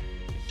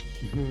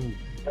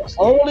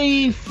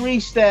 Only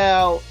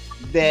freestyle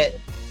that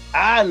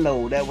I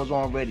know that was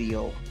on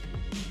radio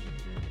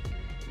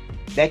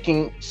that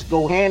can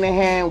go hand in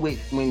hand with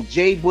when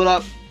Jay put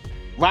up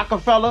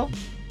Rockefeller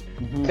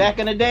back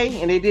in the day,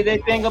 and they did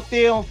that thing up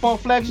there on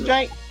Funk Flex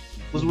Joint,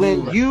 was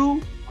when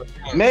you,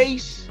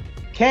 Mace,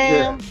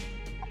 Cam,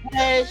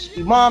 Nash,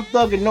 Imam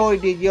Thug, and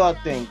Nori did your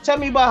thing. Tell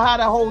me about how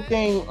the whole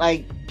thing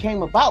like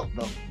came about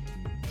though.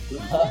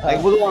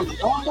 Like, was it on the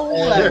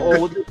normal? Like, or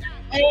was it,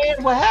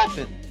 man, what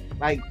happened?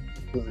 Like,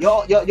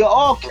 y'all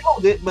all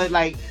killed it, but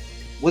like,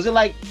 was it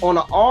like on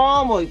the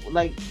arm, or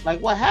like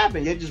what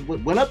happened? You just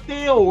went up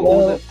there, or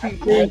was it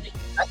pre-planned?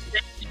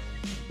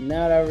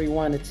 Now that I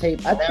rewind the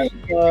tape, I think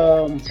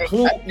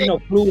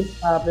Clue was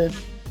popping.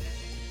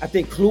 I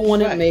think Clue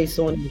wanted Mace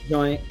on the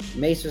joint.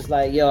 Mace was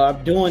like, yo,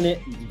 I'm doing it.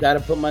 You gotta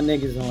put my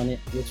niggas on it,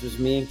 which was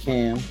me and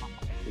Cam.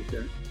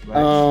 Okay.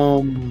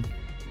 Right.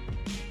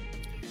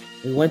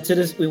 We went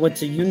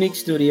to Unique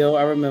Studio.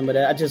 I remember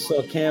that. I just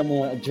saw Cam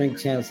on Drink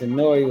Champs, and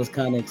Nori was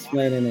kind of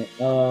explaining it.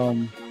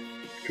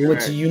 We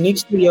went to Unique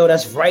Studio.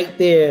 That's right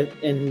there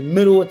in the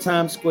middle of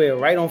Times Square,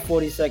 right on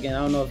 42nd. I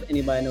don't know if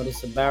anybody knows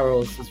the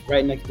Sabaros. It's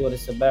right next door to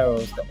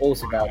Sabaros, the old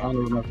Sabaros. I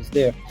don't even know if it's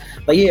there.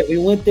 But yeah, we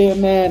went there,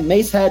 man.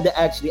 Mace had to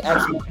actually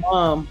ask my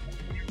mom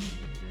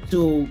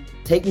to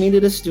take me to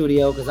the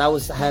studio because I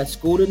had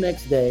school the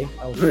next day.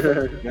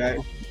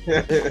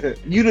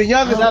 You the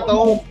youngest out the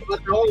whole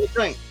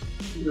drink.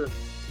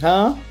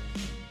 Huh?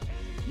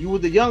 You were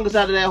the youngest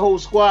out of that whole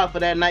squad for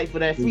that night for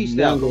that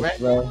freestyle, correct?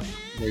 Bro.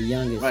 The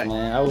youngest, right.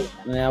 Man. I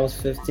was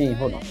 15.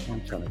 Hold on.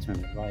 I'm trying to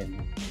turn the volume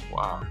on.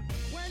 Wow.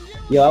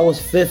 Yo, I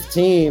was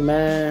 15,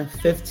 man.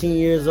 15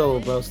 years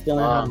old, bro. Still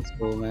in high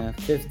school, man.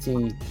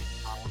 15.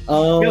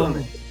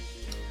 I'm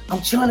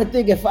trying to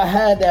think if I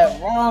had that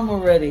rhyme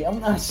already. I'm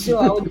not sure.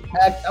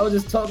 I was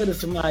just talking to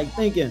somebody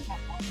thinking.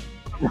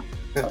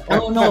 I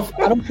don't know.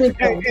 I don't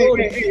think I wrote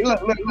it.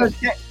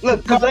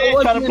 Look, because I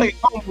ain't trying to play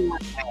humble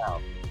right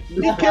now.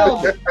 He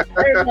killed it.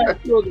 Everybody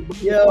killed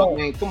it. Yo,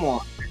 man, come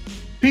on.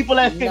 People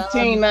at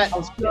 15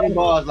 not spitting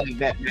bars like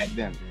that back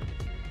then.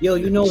 Yo,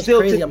 you know what's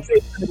crazy? I'm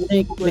trying to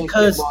think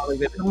because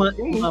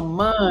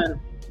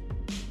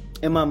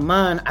in my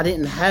mind, I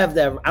didn't have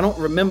that. I don't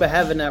remember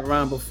having that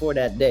rhyme before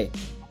that day.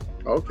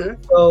 Okay.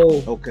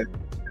 So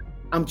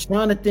I'm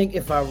trying to think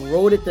if I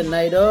wrote it the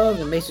night of,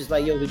 and Mason's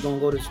like, "Yo, we're gonna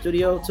go to the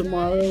studio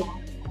tomorrow,"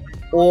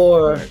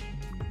 or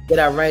did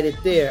I write it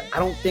there? I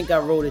don't think I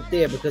wrote it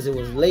there because it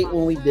was late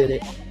when we did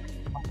it,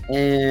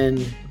 and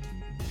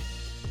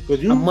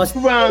because you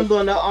rhymed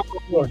on the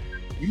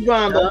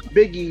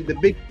Biggie, the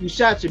Big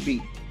Shot your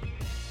beat.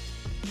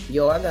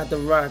 Yo, I got the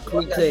rock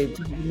crew tape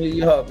to New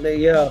York,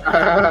 yo.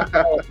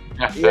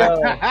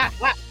 Yeah.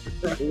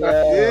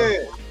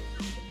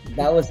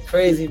 That was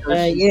crazy,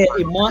 man. Yeah,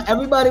 Iman,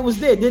 everybody was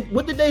there.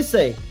 What did they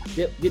say?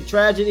 Did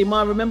Tragedy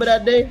Iman remember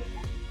that day?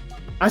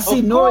 I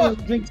see Nori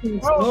drinking.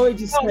 Nori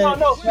just said.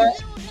 No.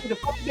 The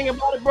funny thing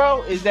about it,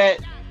 bro, is that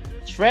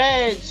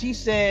Trad, she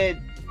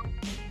said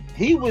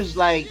he was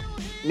like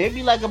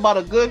maybe like about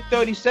a good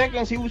 30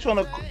 seconds. He was trying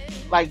to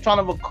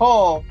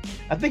recall.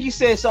 I think he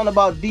said something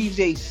about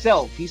DJ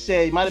Self. He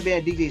said it might have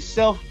been DJ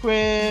Self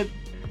crib.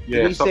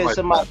 Yeah, he said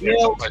somebody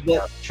else.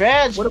 But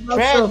Trad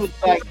was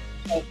like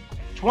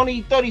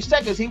 20, 30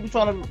 seconds. He was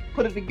trying to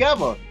put it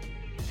together.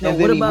 No, and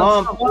then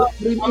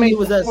he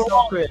was at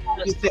Self crib.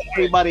 He said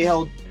everybody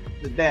held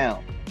it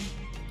down.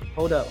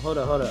 Hold up.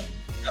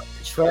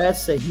 Trad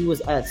said he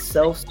was at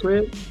Self's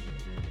crib.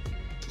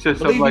 Said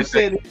something like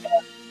that.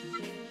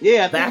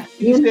 Yeah, I think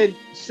he said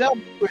Self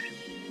crib.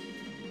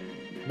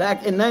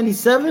 Back in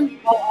 '97?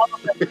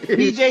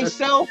 DJ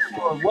Self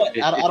or what?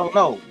 I don't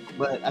know,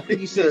 but I think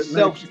he said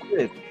Self's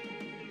crib.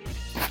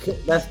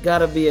 That's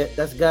gotta be a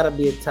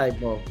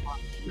typo.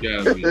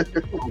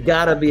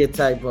 Gotta be a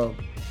typo.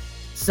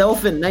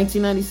 Self in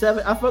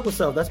 1997? I fuck with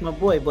Self. That's my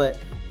boy, but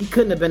he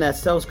couldn't have been at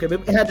Self's crib.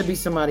 It had to be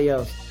somebody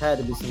else.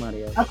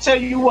 I'll tell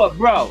you what,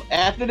 bro.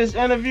 After this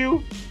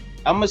interview,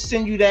 I'm gonna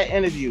send you that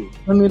interview.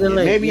 Send me the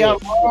link. Maybe I'm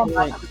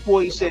wrong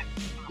before he said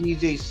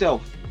DJ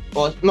Self,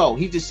 or no,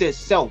 he just said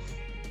Self.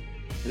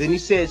 And then he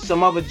said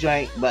some other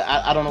joint, but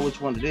I don't know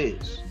which one it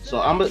is. So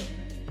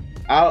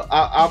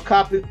I'll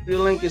copy the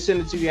link and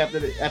send it to you after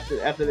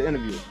the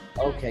interview.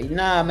 Okay,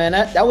 nah, man,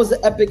 that was an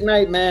epic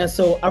night, man.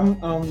 So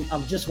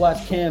I'm just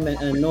watched Cam and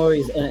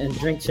Nori's and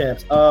Drink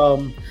Champs.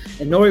 And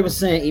Nori was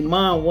saying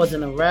Iman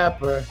wasn't a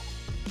rapper.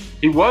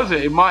 He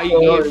wasn't. Iman, he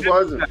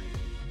wasn't.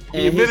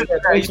 He admitted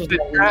that. He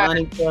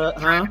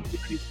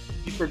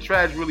said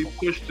Trad really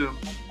pushed him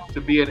to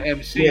be an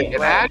MC.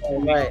 Yeah,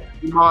 and right.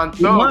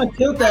 Iman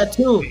killed that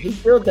too. He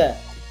killed that.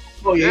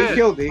 Oh yeah, he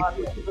killed it.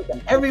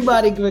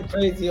 Everybody went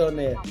crazy on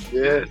there.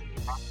 Yeah.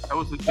 That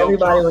was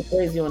everybody went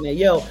crazy on there.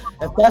 Yo,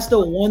 if that's the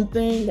one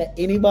thing that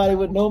anybody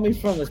would know me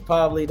from, it's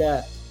probably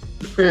that.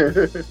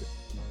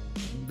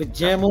 But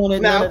jam on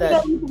it, none of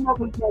that.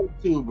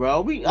 Too,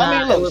 bro.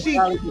 Look, see,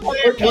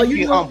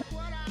 be humble.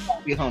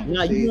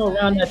 Now you know,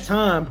 around that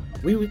time,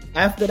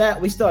 after that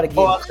we started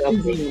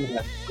getting crazy.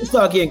 We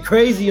started getting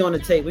crazy on the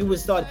tape. We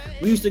used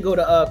to go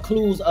to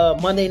Clue's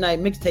Monday night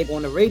mixtape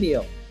on the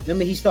radio.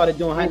 Remember, he started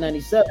doing High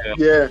 97.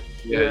 Yeah.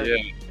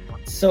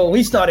 So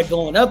we started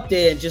going up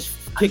there and just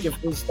kicking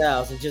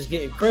freestyles and just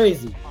getting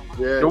crazy.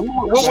 Yeah. So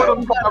what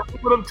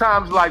were them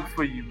times like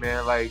for you,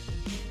 man? Like,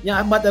 yeah,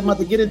 I'm about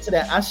to get into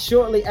that.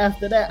 Shortly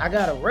after that, I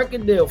got a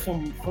record deal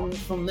from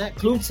that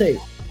Clue tape.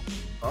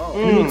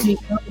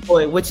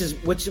 Boy, which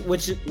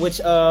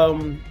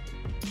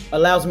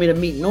allows me to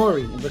meet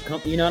Nori and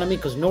become, you know what I mean?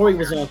 Because Nori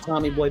was on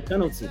Tommy Boy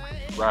Penalty.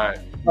 Right.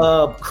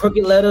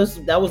 Crooked Letters,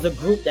 that was a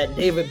group that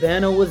David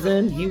Banner was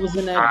in. He was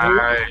in that group.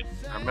 Right.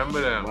 I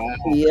remember them.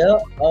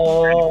 Yep.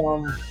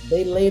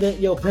 They later,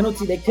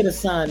 Penalty, they could have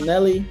signed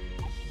Nelly.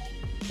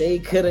 Yeah. You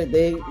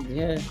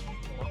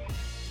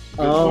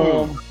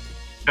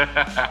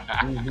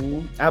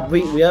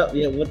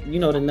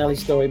know the Nelly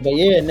story. But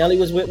yeah, Nelly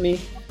was with me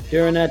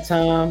during that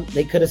time.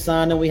 They could have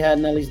signed him. We had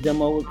Nelly's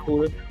demo with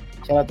Kuda.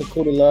 Shout out to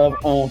Kuda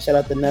Love. Shout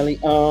out to Nelly.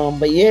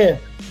 But yeah.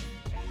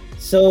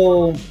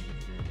 So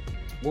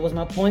what was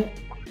my point?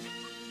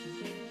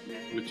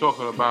 We're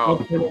talking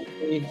about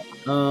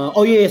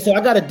so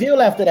I got a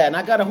deal after that, and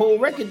I got a whole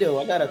record deal.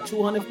 I got a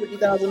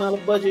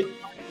 $250,000 budget,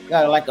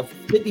 got like a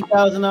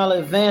 $50,000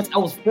 advance. I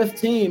was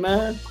 15,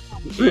 man.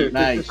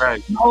 Nice.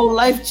 My whole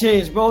life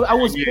changed, bro. I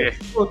was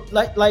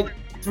like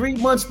 3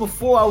 months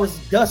before, I was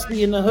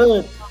dusty in the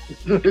hood,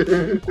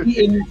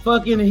 eating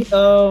fucking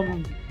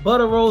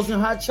butter rolls and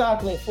hot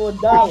chocolate for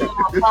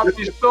 $1.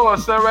 Poppy store,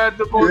 sir, at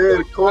the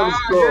corner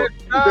store.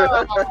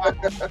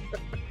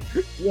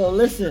 Yo,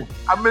 listen.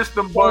 I miss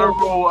them butter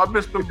roll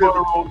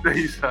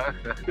days.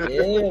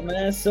 Yeah,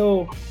 man.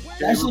 So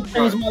that shit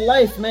changed my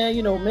life, man.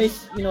 You know,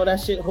 Mace. You know that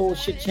whole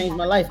shit changed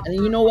my life. And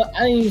you know what?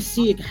 I didn't even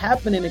see it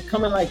happening and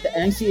coming like that.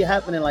 I didn't see it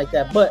happening like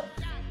that. But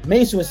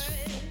Mace was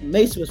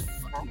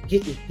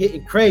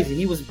getting crazy.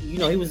 He was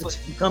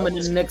becoming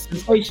the next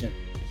sensation.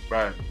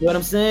 Right. You know what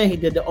I'm saying? He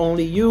did the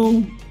Only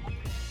You.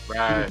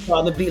 Right.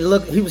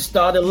 He was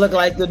starting to look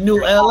like the new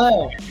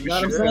LL. You know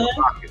what I'm saying?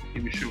 He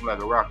was shooting like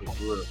a rocket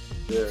for real.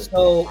 Yeah.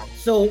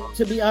 So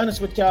to be honest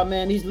with y'all,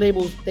 man, these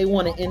labels, they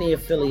wanted any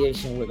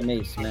affiliation with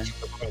Mace, man.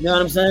 You know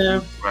what I'm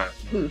saying? Right.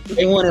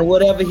 They wanted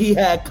whatever he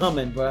had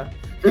coming, bro.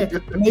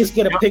 Mace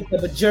could have picked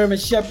up a German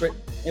Shepherd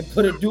and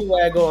put a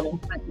do-rag on him.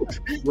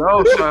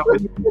 Yo, son,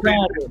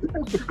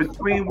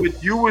 between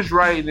what you was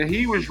writing and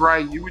he was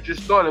writing, you would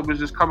just thought it was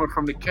just coming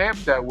from the camp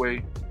that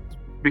way.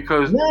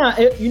 Because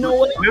you know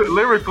what?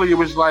 Lyrically, it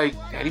was like,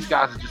 man, these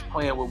guys are just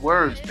playing with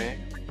words, man.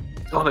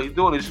 That's all they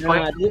doing is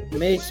playing.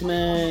 Mace,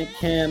 man,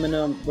 Cam and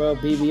them, bro,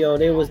 BBO,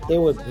 they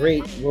were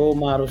great role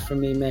models for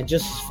me, man.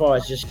 Just as far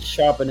as just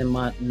sharpening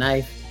my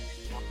knife,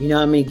 you know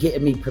what I mean,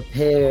 getting me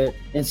prepared,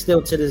 and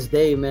still to this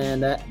day,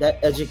 man, that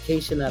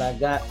education that I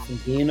got from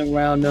being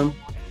around them,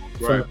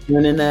 from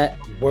learning that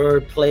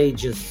wordplay,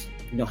 just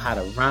how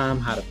to rhyme,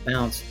 how to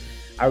bounce.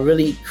 I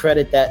really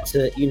credit that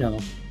to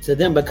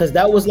them, because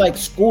that was like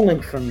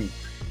schooling for me.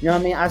 You know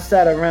what I mean? I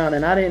sat around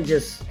and I didn't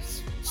just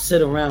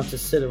sit around to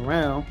sit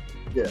around.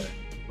 Yeah.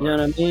 You know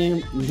what I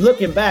mean?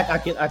 Looking back, I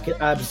could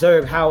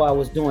observe how I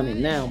was doing it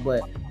now,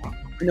 but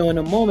in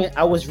the moment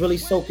I was really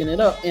soaking it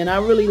up, and I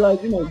really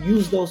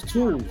use those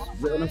tools.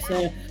 You know what I'm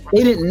saying?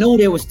 They didn't know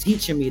they was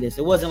teaching me this.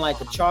 It wasn't like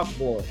a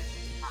chalkboard.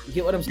 You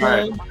get what I'm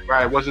saying?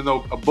 Right. It wasn't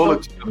a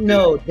bullet.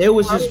 No, they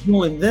was just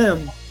doing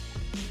them.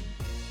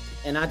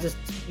 And I just,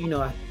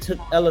 I took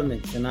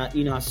elements and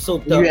I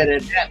soaked up. You had to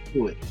adapt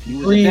to it.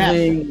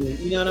 Breathing,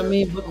 you know what I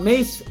mean? But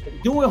Mace,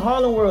 doing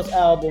Harlem World's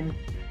album,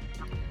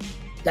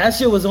 that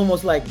shit was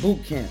almost like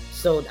boot camp.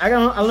 So I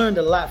learned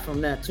a lot from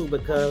that too,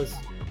 because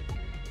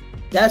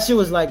that shit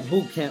was like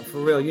boot camp for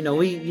real.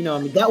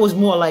 That was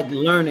more like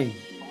learning.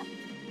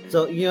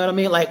 So, you know what I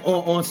mean? Like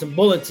on some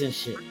bulletin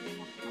shit.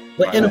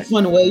 But in a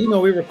fun way,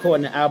 we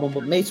recording the album,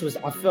 but Mace was,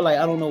 I feel like,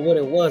 I don't know what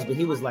it was, but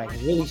he was like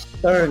really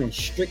stern and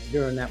strict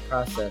during that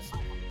process.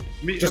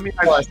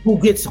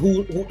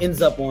 Who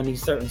ends up on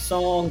these certain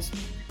songs,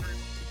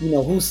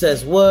 who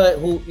says what,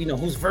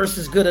 whose verse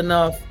is good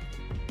enough.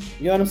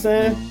 You know what I'm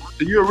saying?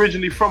 So you're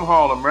originally from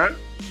Harlem, right?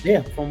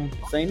 Yeah, from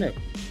St. Nick.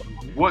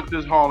 What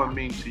does Harlem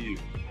mean to you?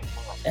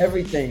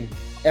 Everything.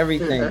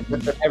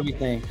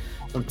 Everything.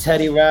 From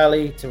Teddy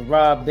Riley to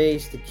Rob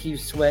Bass to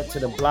Keith Sweat to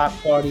the block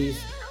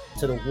parties,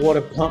 to the water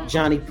pump,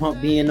 Johnny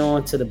Pump being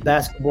on, to the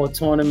basketball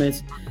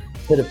tournaments,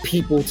 to the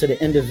people, to the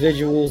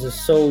individuals are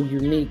so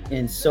unique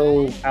and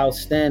so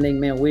outstanding,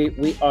 man.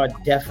 We are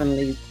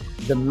definitely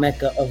the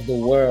Mecca of the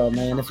world,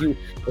 man. If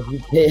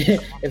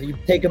you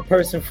take a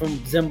person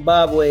from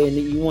Zimbabwe and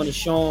you want to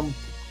show them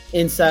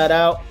inside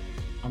out,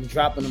 I'm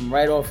dropping them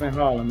right off in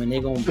Harlem, and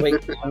they're gonna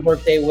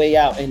work their way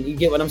out. And you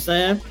get what I'm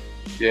saying?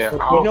 Yeah.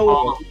 You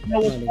know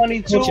what's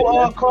funny too,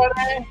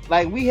 Carter?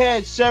 Like, we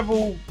had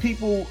several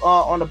people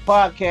on the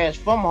podcast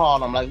from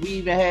Harlem. Like, we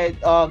even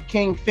had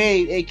King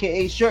Fade,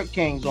 aka Shirt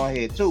Kings, on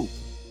here too.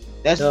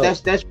 That's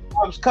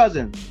Rob's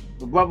cousin,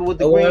 the brother with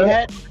the green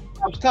hat.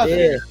 Rob's cousin.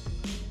 Yeah.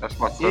 That's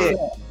my cousin.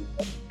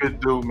 Yeah. Good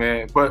dude,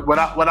 man. But what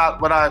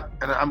I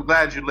and I'm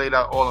glad you laid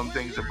out all them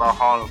things about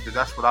Harlem, because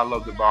that's what I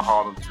loved about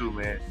Harlem too,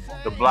 man.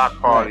 The block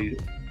parties,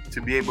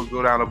 to be able to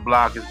go down a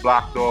block is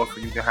blocked off,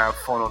 and you can have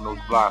fun on those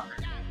blocks.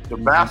 The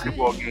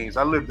basketball games.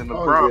 I lived in the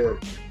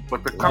Bronx,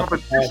 but the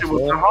competition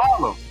was in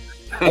Harlem.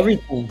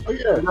 Everything.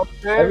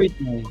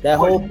 Everything. That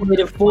whole paid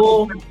in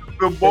full.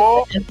 The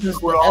ball. The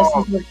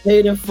essence of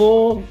paid in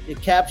full.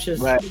 It captures.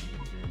 Right.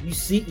 You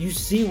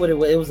see what it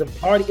was. It was a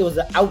party. It was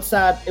an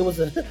outside. It was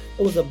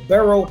a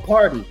borough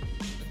party.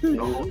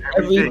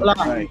 Every block.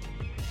 Right.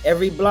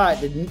 Every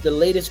block. The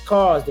latest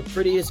cars, the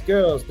prettiest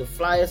girls, the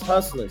flyest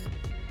hustlers.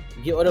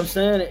 You get what I'm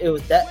saying? It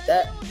was that.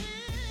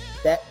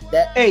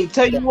 Hey,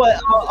 tell you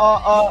what,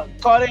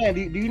 Cardan,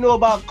 do you know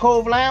about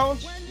Cove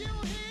Lounge?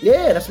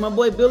 Yeah, that's my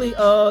boy Billy.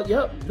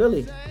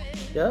 Billy.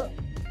 Yep.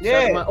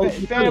 Yeah, my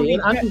OG Billy.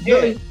 And I knew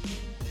Billy,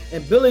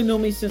 and Billy knew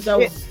me since I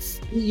was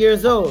 8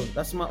 years old.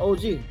 That's my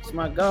OG. It's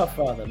my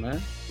godfather,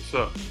 man. What's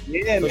up?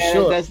 Yeah, for man.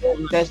 Sure. That's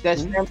family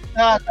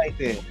ties right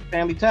there.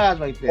 Family ties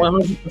right there.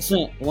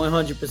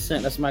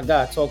 100%. That's my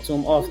guy. I talk to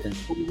him often.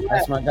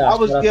 That's my guy. I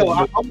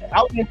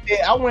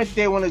went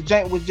there when the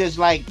joint was just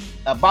like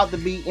about to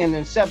be in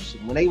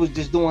inception, when they was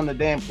just doing the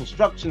damn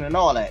construction and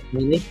all that. I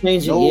mean, they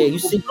changed it. Yeah, you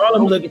see,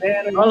 Harlem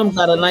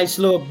got a nice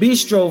little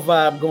bistro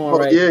vibe going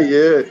right now.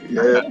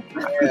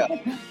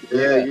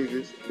 Yeah.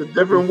 It's a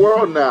different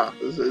world now.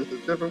 It's a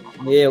different.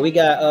 Yeah, we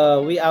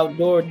got we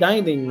outdoor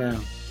dining now.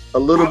 A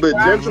little bit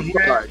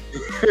gentrified.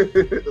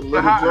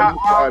 In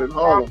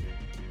Harlem.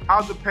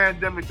 How'd the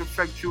pandemic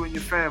affect you and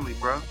your family,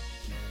 bro?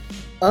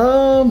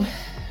 I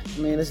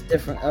mean, there's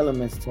different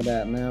elements to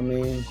that, man. I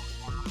mean,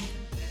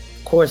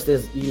 of course,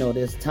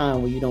 there's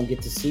time where you don't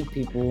get to see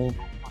people.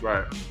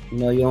 Right. You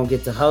know, you don't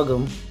get to hug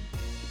them.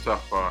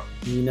 Tough part.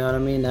 You know what I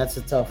mean? That's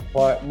a tough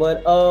part.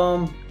 But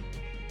I'm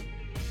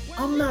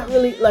not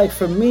really like,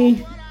 for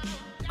me,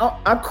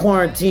 I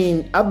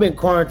quarantine. I've been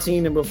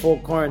quarantining before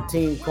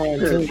quarantine. So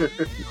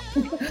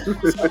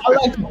I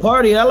like to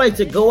party. I like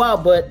to go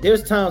out, but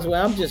there's times where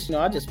I'm just,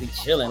 I just be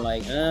chilling.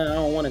 Like, I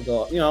don't want to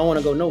go. I don't want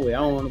to go nowhere. I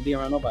don't want to be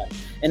around nobody,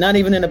 and not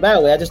even in a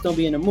bad way. I just don't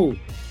be in the mood.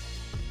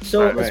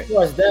 So as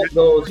far as that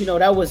goes,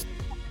 that was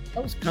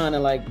kind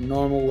of like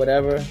normal,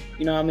 whatever.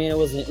 You know what I mean? It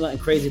wasn't nothing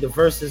crazy. The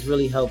verses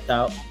really helped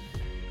out.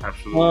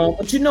 Absolutely.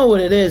 But you know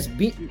what it is.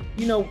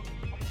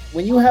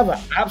 When you have an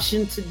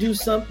option to do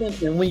something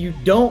and when you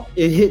don't,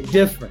 it hit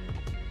different.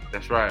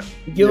 That's right.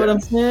 You get what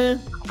I'm saying?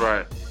 That's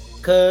right.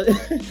 Cause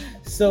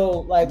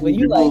so like when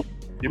you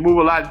move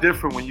a lot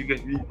different when you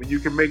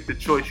can make the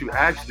choice you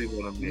actually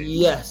want to make.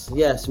 Yes.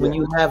 When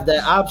you have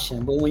that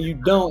option, but when you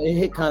don't, it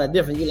hit kind of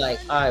different. You're like,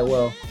 all right,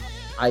 well,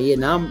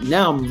 now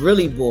I'm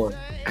really bored,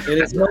 and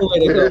there's no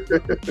way to go.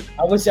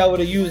 I wish I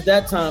would have used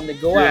that time to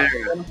go out.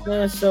 You know what I'm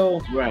saying?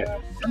 So right.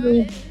 I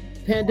mean,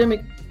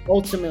 pandemic.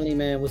 Ultimately,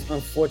 man, was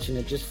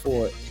unfortunate just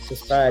for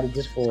society,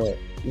 just for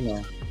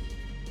the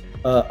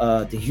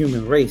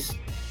human race.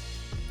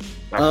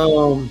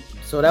 So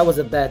that was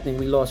a bad thing.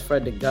 We lost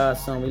Fred the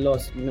Godson. We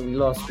lost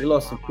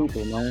some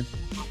people, man.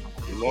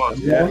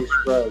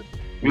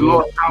 We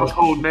lost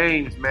household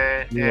names,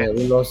 man. Yeah,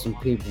 we lost some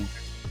people.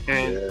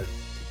 And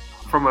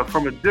from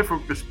a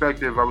different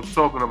perspective, I was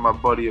talking to my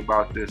buddy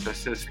about this. I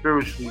said,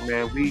 spiritually,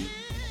 man,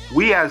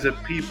 we as a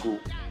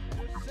people,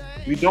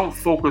 we don't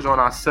focus on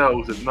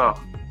ourselves enough.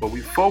 But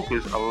we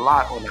focus a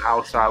lot on the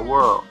outside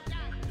world.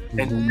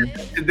 And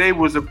today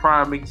was a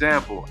prime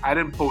example. I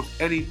didn't post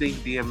anything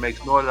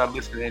DMX, nor did I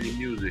listen to any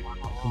music.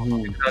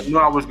 Because I knew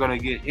I was going to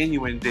get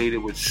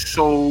inundated with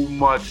so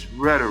much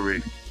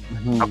rhetoric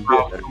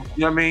about, you know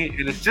what I mean?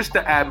 And it's just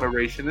the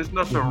admiration. There's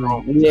nothing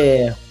wrong with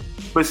it.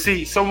 But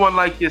see, someone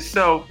like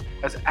yourself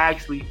has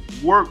actually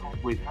worked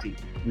with T.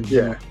 Yeah.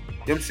 You know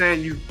what I'm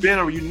saying? You've been,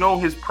 or you know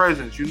his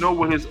presence. You know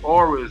what his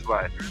aura is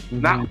like.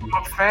 Not from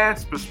a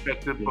fan's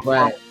perspective,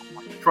 but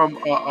from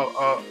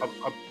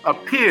a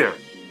peer,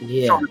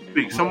 so to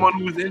speak. Someone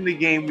who's in the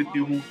game with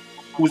you,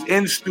 who's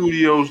in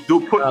studios,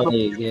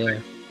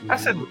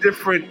 that's a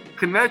different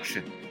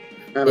connection.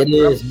 It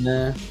is,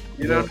 man.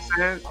 You know what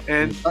I'm saying?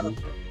 And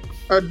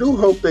I do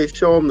hope they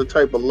show them the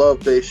type of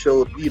love they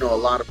showed, a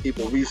lot of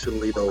people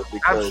recently, though,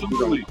 because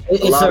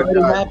it's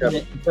already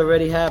happening. It's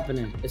already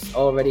happening. It's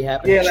already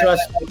happening. Yeah,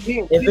 trust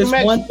me. If it's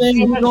one thing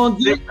you're gonna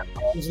get,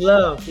 it's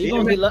love. You're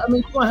gonna get love. I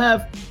mean, you're gonna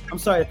have. I'm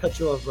sorry to cut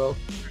you off, bro.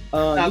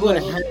 You're going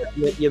to have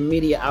your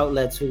media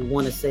outlets who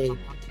want to say,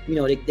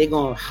 they're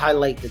going to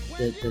highlight the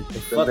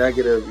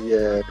negative,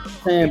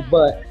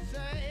 But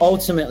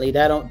ultimately,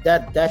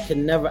 that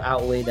can never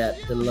outweigh the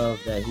love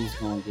that he's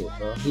going to get,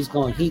 bro.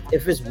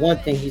 If it's one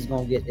thing he's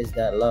going to get, is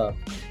that love.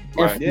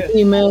 And for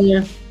me,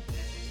 man,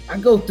 I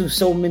go through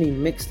so many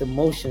mixed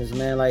emotions,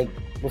 man. Like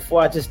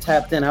before I just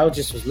tapped in, I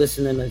was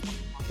listening to,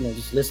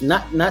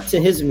 not to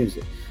his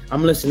music.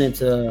 I'm listening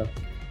to,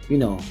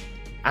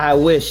 I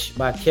Wish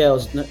by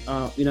Kels,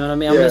 you know what I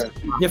mean? I'm listening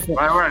to different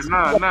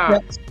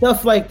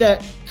stuff like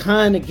that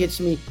kind of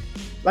gets me,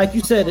 like you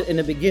said in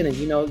the beginning,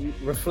 you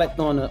reflect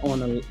on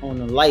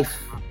the life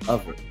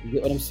of it. You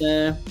get what I'm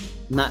saying?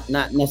 Not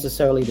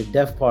necessarily the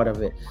death part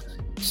of it.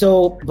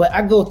 So, but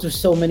I go through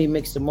so many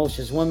mixed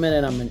emotions. One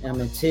minute I'm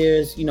in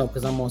tears,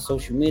 because I'm on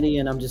social media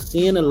and I'm just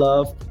seeing the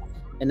love,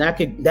 and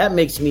that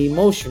makes me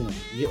emotional.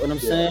 You get what I'm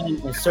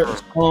saying? And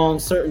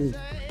certain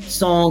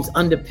songs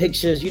under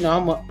pictures,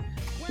 I'm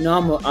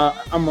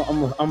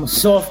a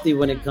softie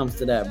when it comes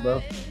to that,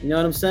 bro. You know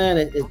what I'm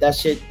saying? That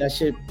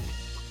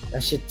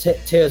shit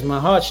tears my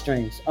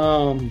heartstrings.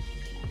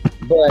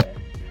 But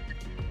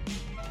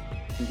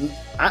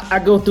I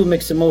go through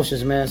mixed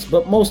emotions, man.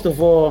 But most of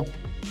all,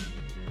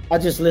 I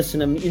just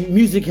listen to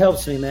music.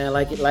 Helps me, man.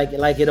 Like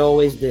it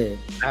always did.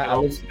 I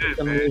listen to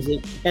some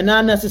music, and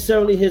not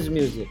necessarily his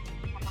music.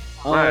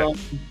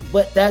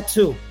 But that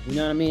too. You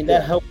know what I mean?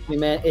 That helps me,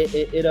 man.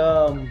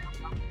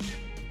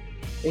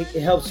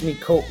 It helps me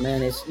cope,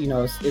 man. It's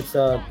it's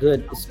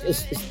good.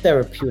 It's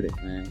therapeutic,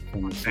 man.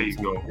 There you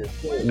go.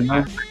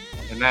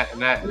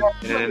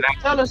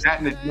 Tell us,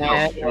 man,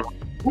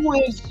 who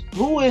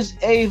is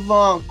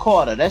Avon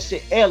Carter? That's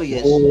your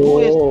alias. Who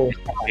is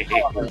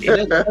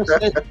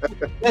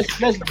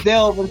let's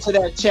delve into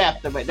that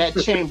chapter, that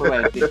chamber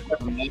right there.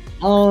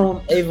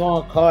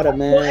 Avon Carter,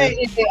 man.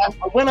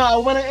 Well, I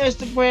went on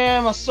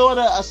Instagram. I saw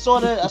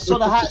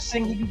the hot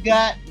single you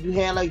got. You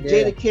had like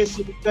Jada Kiss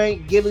in the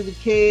drink, Gilly the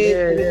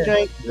Kid in the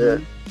drink. Yeah.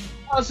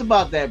 Tell us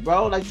about that,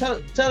 bro. Like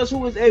tell us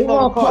who is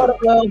Avon Carter.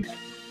 Well,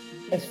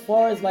 as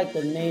far as like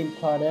the name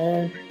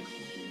Carter,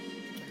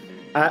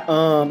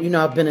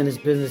 I've been in this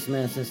business,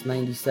 man, since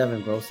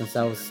 '97, bro. Since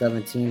I was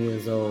 17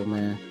 years old,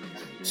 man.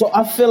 So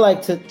I feel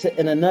like to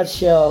in a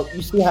nutshell,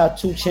 you see how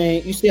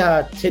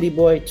Titty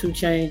Boy 2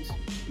 Chainz.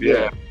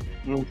 Yeah.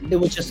 It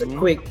was just a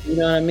quick, you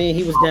know what I mean?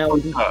 He was down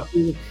with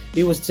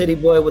he was Titty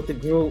Boy with the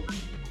group.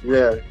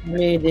 Yeah. I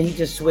mean, then he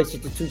just switched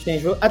it to 2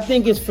 Chainz. I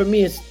think it's for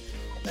me, it's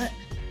a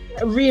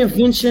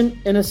reinvention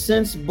in a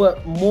sense,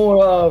 but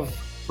more of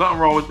nothing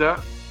wrong with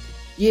that.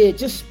 Yeah,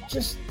 just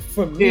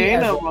for me.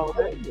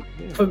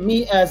 For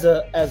me as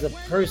a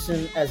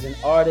person, as an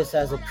artist,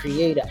 as a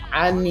creator,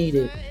 I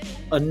needed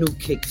a new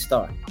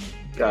kickstart.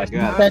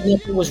 That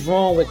nothing was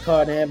wrong with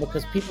Cardan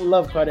because people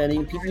love Cardan.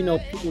 And people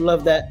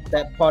love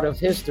that part of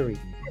history,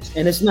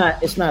 and it's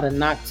not a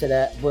knock to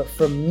that. But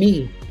for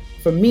me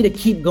to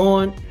keep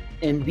going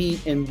and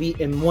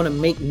want to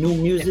make new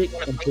music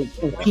and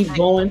keep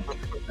going,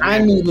 I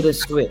needed a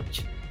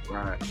switch.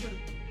 Right.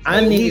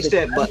 I needed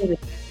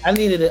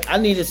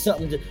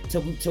something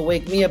to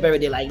wake me up every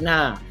day. Like,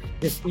 nah,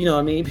 this, you know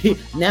what I mean?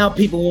 Now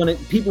people want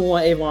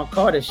Avon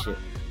Carter shit.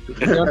 You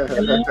know what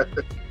I'm saying?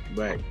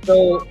 Right.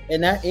 So,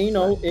 and that,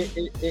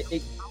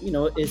 it's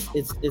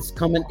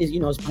coming,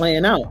 it's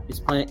playing out. It's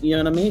playing, you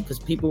know what I mean? Because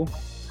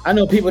I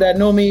know people that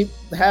know me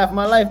half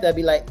my life that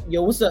be like,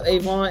 yo, what's up,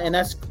 Avon? And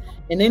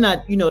they're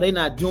not, they're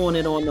not doing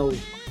it on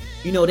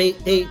no, they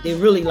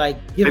really like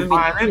giving me. They're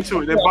buying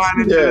into it. They're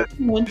buying into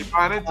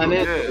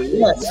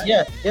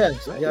it.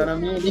 Yes. You know what I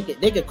mean?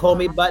 They could call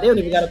me, but they don't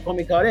even got to call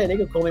me Cardan. They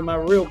could call me my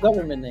real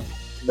government name.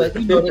 But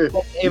they call me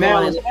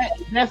Avon.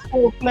 That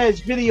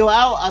full-fledged video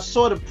out? I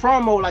saw the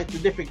promo, like the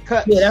different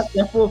cuts. Yeah,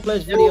 that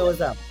full-fledged video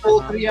is out.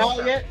 Full video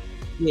out yet?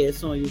 Yeah,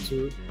 it's on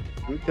YouTube.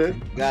 Okay.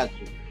 Got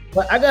you.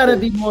 But I gotta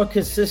be more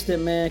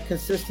consistent, man.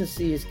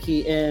 Consistency is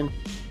key, and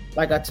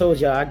like I told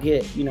y'all, I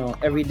get,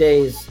 every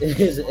day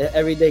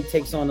every day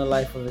takes on the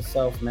life of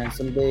itself, man.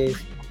 Some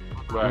days,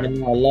 right. I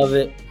love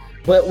it,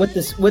 but with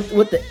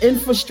the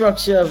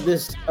infrastructure of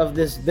this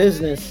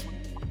business,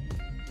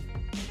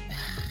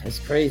 it's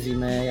crazy,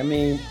 man. I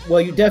mean,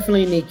 well, you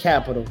definitely need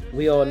capital.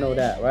 We all know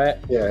that, right?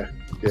 Yeah.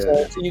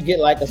 So you get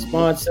like a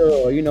sponsor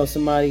or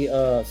somebody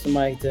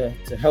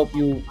to help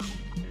you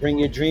bring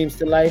your dreams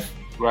to life.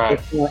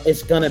 Right.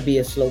 It's gonna be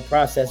a slow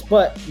process,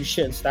 but you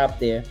shouldn't stop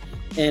there.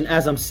 And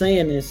as I'm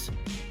saying this,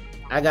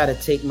 I gotta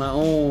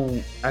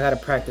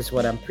practice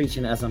what I'm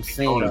preaching as I'm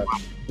saying it.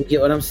 You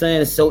get what I'm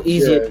saying? It's so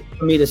easy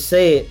for me to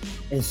say it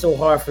and so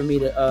hard for me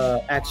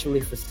to actually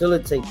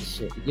facilitate the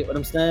shit. You get what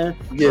I'm saying?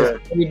 Yeah.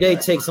 Every day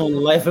takes on a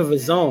life of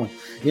its own.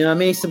 You know what I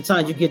mean?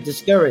 Sometimes you get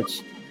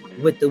discouraged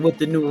with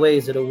the new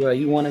ways of the world.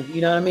 You want to,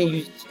 you know what I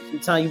mean?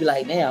 Sometimes you be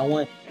like, man, I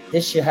want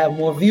this should have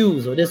more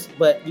views or this,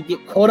 but you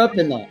get caught up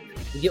in that.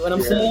 You get what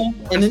I'm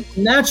saying? And then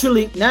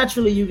naturally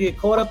you get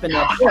caught up in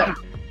that. But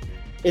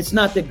it's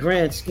not the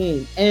grand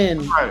scheme.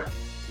 And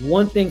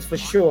one thing's for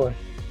sure,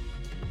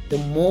 the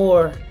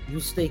more you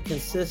stay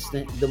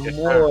consistent, the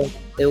more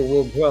it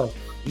will grow.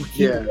 You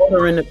keep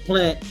watering the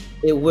plant,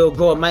 it will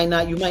grow.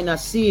 You might not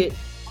see it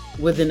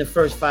within the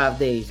first 5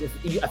 days.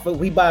 If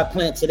we buy a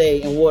plant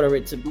today and water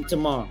it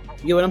tomorrow,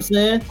 you get what I'm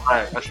saying?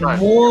 Right, that's right.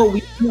 The more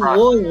we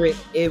water it,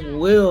 it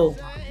will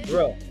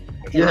grow.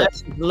 And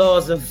that's the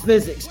laws of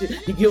physics.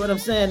 You get what I'm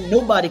saying?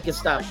 Nobody can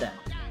stop that.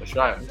 That's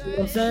right. You know what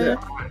I'm saying?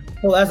 Yeah.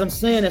 So as I'm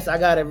saying this, I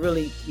gotta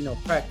really,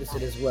 practice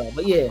it as well.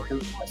 But yeah,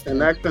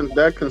 and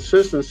that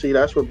consistency,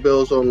 that's what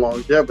builds on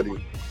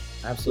longevity.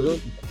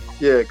 Absolutely.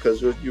 Yeah,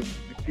 because if you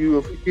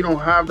don't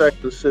have that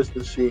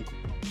consistency,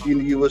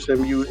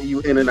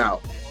 you in and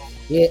out.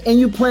 Yeah, and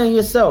you playing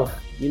yourself.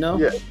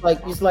 Yeah.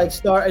 It's like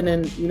starting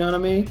and you know what I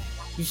mean.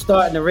 You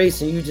start in the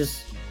race and you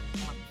just.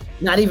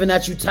 Not even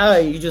that you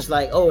tired, you just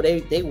like, oh,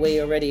 they way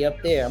already up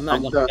there. I'm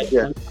not gonna.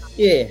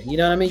 Yeah, you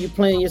know what I mean. You're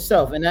playing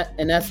yourself, and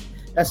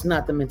that's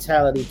not the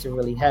mentality to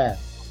really have.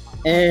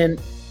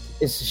 And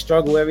it's a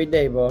struggle every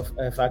day, bro.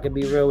 If I could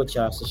be real with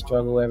y'all, it's a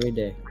struggle every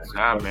day.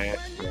 Nah, man.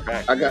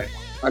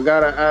 I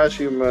gotta ask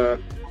you,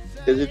 man.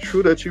 Is it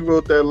true that you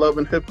wrote that Love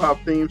and Hip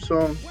Hop theme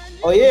song?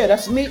 Oh yeah,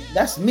 that's me.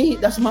 That's me.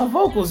 That's my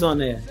vocals on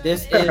there.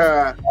 This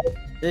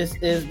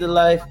is the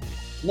life.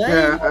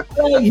 Now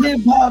hip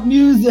hop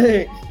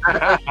music.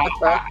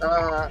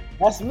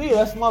 That's me.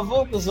 That's my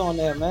vocals on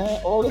there,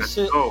 man. All this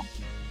shit. Cool.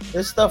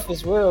 This stuff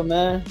is real,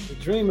 man. The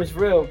dream is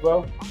real,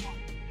 bro.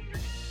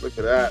 Look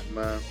at that,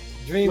 man.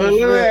 Dream is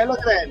real. Look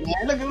at that,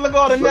 man. Look at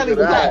all the Nelly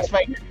blacks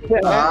right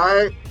there. All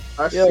right,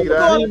 I see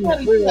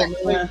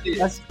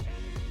that.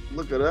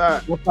 Look at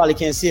that. You probably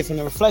can't see it from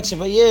the reflection,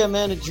 but yeah,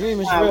 man, the dream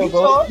is real,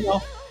 bro.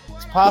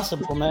 It's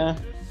possible, man.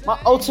 My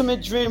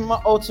ultimate dream, my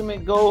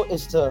ultimate goal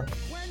is to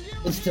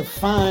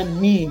find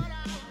me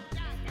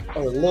a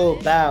little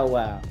Bow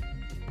Wow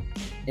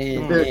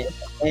and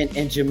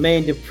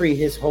Jermaine Dupri,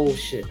 his whole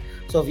shit.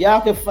 So if y'all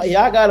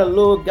got a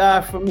little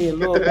guy for me, a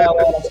little Bow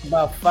Wow that's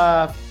about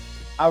 5,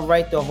 I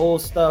write the whole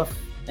stuff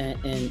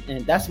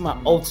and that's my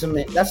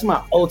ultimate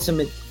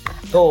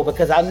goal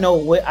because I know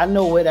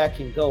where that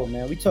can go,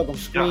 man. We talking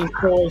screen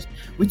cores,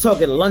 we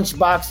talking lunch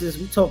boxes,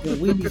 we talking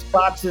Wheaties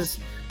boxes.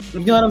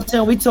 You know what I'm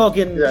saying? We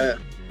talking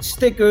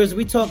stickers,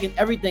 we talking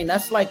everything.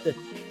 That's the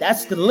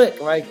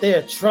lick right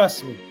there.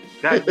 Trust me.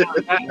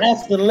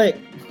 That's the lick.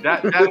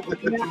 That's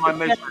my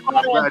next.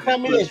 Tell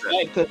me this,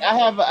 right? Because I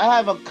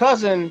have a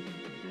cousin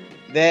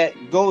that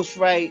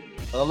ghostwrite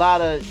a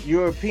lot of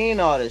European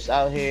artists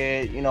out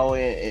here.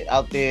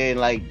 Out there in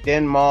like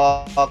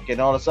Denmark and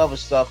all this other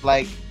stuff.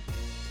 Like,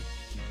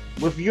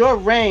 with your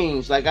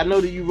range, like I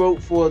know that you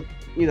wrote for,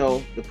 you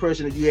know, the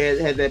person that you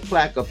had that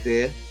plaque up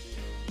there,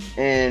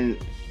 and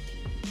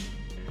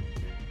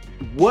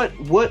what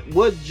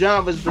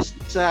genres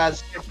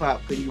besides hip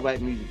hop can you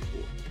write music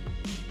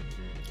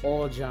for?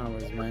 All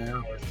genres,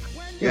 man.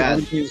 Yeah. I'm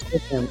a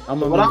musician.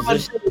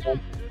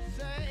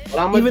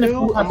 Even if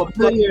I'm a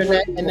player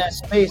in that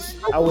space,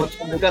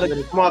 I got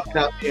a market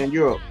out there in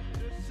Europe.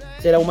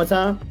 Say that one more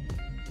time.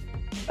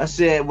 I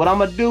said, what I'm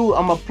gonna do,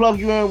 I'm gonna plug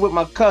you in with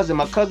my cousin.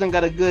 My cousin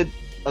got a good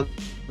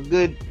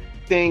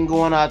thing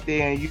going out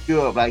there in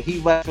Europe. Like he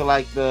writes for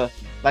like a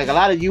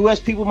lot of US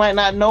people might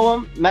not know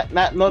him,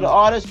 not know the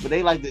artist, but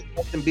they like the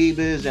Justin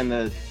Biebers and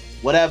the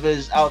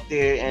whatever's out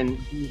there in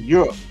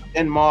Europe,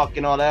 Denmark,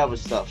 and all that other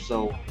stuff.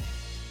 So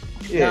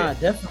yeah,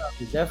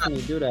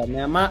 definitely do that,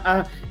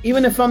 man.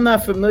 Even if I'm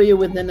not familiar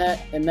within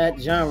that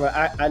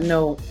genre, I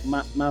know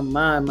my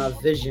mind, my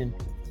vision,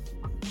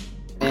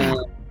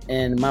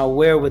 and my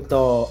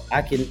wherewithal.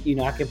 I can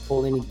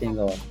pull anything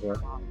off, bro.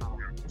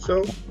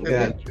 So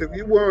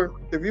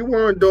if you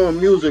weren't doing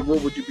music,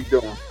 what would you be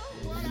doing?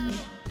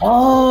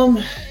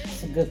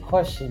 That's a good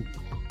question.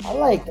 I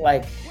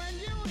like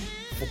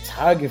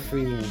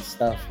photography and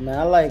stuff, man.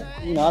 I like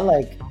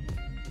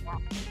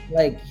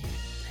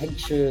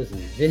pictures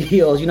and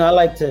videos. You know, I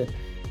like to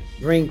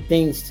bring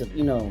things to,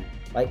 you know,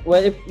 like,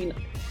 well, if, you know,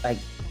 like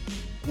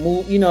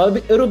move, you know,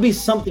 it'll be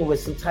something with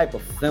some type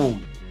of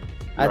film.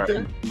 I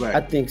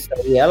think so.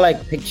 Yeah, I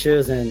like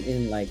pictures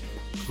and like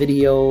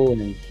video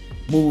and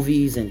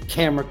movies and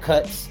camera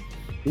cuts.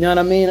 You know what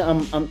I mean?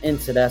 I'm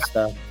into that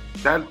stuff.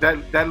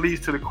 That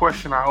leads to the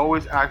question I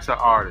always ask an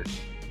artist.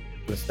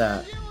 What's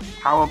that?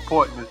 How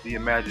important is the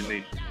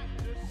imagination?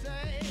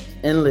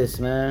 Endless,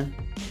 man.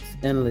 It's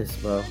endless,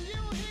 bro.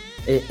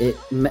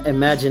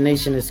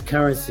 Imagination is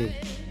currency.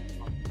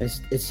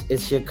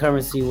 It's your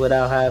currency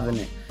without having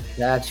it.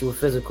 The actual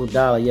physical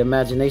dollar. Your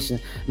imagination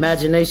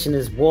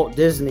is Walt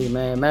Disney,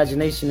 man.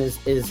 Imagination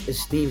is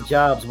Steve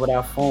Jobs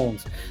without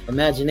phones.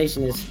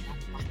 Imagination is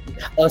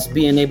us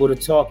being able to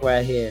talk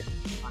right here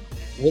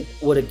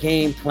with a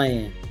game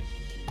plan.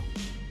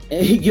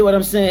 And you get what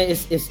I'm saying?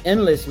 It's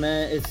endless,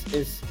 man.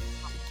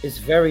 It's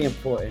very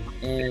important,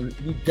 and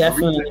you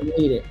definitely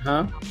need it,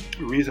 huh?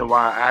 The reason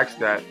why I asked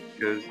that,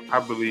 because I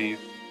believe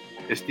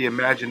it's the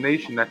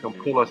imagination that can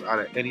pull us out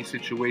of any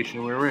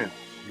situation we're in.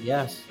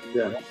 Yes.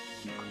 Yeah.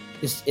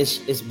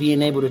 It's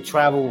being able to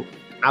travel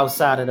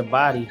outside of the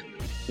body.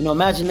 You know,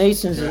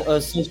 imaginations are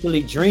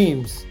essentially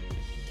dreams,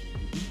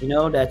 you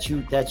know, that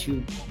you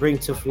bring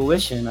to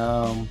fruition.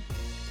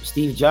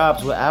 Steve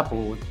Jobs with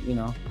Apple, you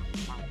know,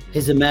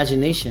 his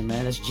imagination,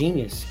 man, it's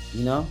genius.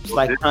 You know, it's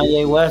like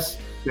Kanye West.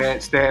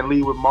 Stan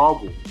Lee with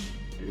Marvel.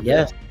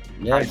 Yes.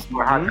 How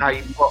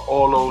you put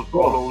all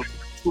those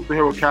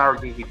superhero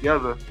characters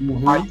together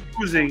by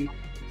using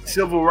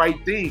civil rights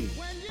themes.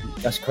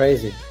 That's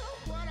crazy.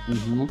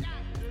 Mm-hmm.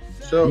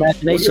 So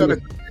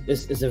imagination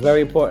is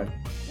very important.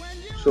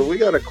 So we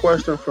got a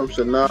question from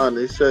Sanan.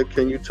 They said,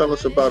 "Can you tell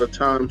us about a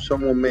time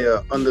someone may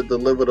have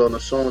under-delivered on a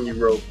song you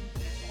wrote?"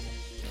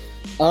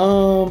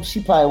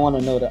 She probably want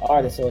to know the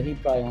artist, or he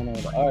probably want to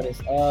know the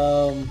artist.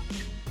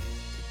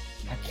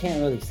 I can't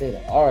really say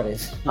the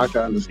artist. I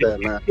can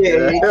understand that.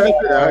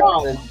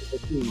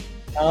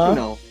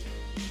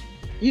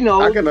 You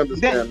know, I can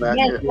understand that.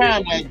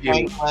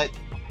 But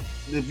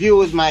the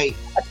viewers might.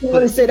 I can't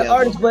really say the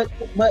artist, but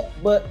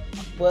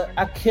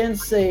I can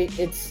say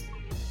it's,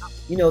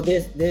 you know,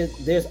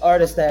 there's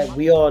artists that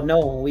we all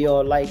know and we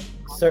all like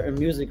certain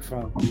music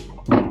from.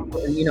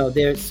 And, you know,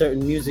 there's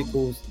certain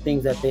musical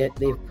things that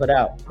they've put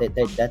out that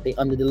they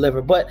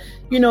underdeliver. But,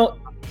 you know,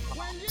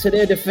 to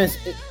their defense,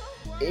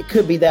 it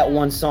could be that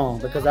one song,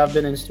 because I've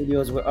been in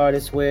studios with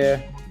artists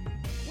where,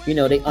 you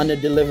know, they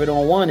underdelivered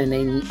on one and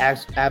they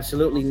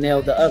absolutely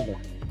nailed the other.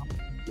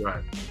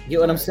 Right. You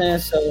know what I'm saying?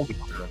 So,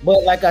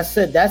 but like I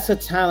said, that's a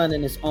talent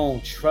in its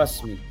own.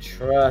 Trust me.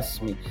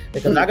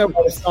 Because I can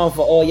write a song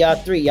for all y'all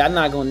three. Y'all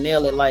not gonna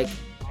nail it like,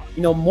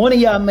 you know, one of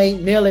y'all may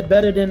nail it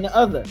better than the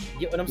other.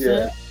 You know what I'm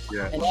saying?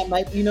 Yeah. And that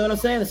might, you know what I'm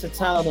saying? It's a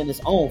talent in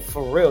its own,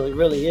 for real. It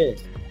really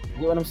is.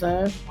 You know what I'm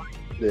saying?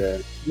 Yeah.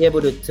 Be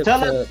able to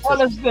tell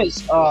us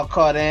this,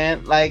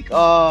 Cardan. Like,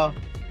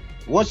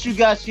 once you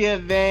got your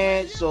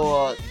advance,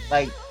 or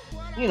like,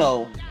 you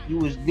know, you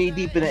was knee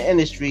deep in the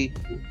industry,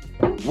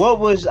 what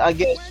was, I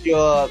guess,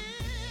 your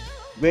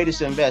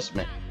greatest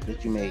investment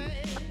that you made?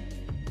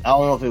 I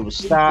don't know if it was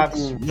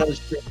stocks, real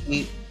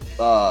estate,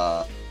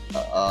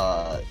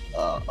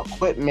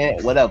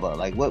 equipment, whatever.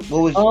 Like, what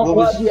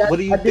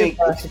do you think?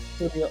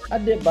 I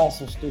did buy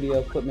some studio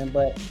equipment,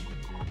 but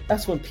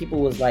that's when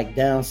people was like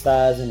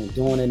downsizing and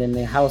doing it in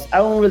their house. I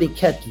don't really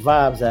catch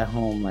vibes at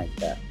home like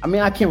that. I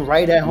mean, I can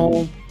write at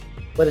home,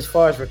 but as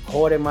far as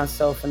recording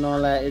myself and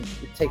all that, it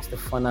takes the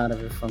fun out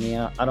of it for me.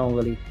 I don't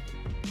really.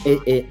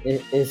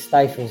 It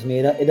stifles me.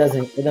 It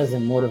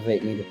doesn't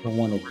motivate me to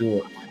want to do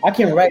it. I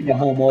can write at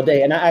home all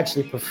day, and I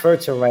actually prefer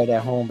to write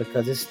at home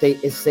because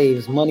it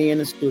saves money in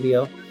the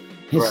studio.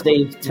 It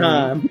saves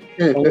time.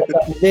 And when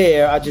I'm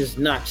there, I just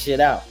knock shit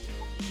out.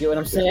 You know what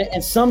I'm saying?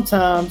 And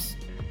sometimes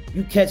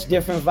you catch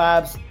different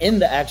vibes in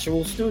the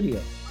actual studio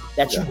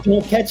that you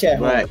don't catch at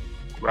home.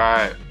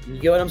 Right. You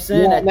get what I'm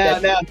saying?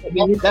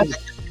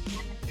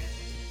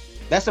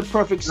 That's a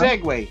perfect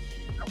segue.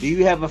 Do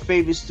you have a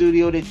favorite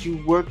studio that you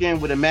work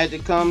in where the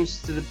magic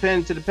comes to the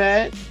pen to the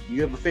pad? Do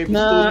you have a favorite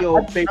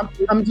studio?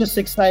 I'm just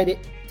excited.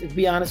 To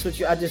be honest with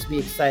you, I just be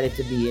excited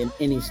to be in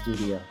any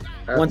studio.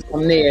 Once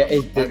I'm there,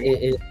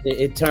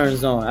 it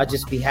turns on. I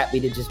just be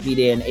happy to just be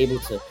there and able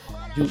to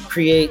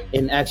create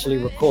and actually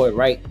record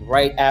right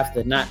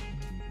after, not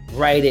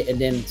write it and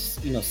then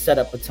set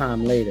up a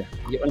time later.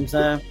 You know what I'm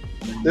saying?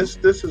 This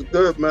is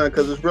good, man,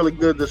 because it's really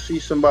good to see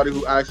somebody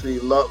who actually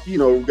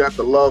got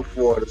the love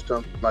for it or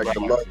something, like the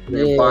love for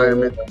the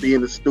environment, be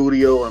in the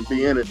studio and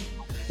be in it.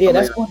 Yeah,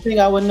 that's one thing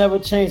I would never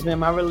change, man.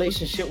 My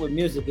relationship with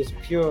music is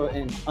pure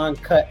and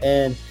uncut,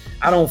 and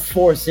I don't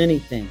force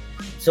anything.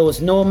 So it's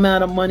no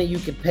amount of money you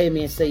can pay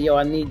me and say, yo,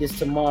 I need this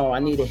tomorrow. I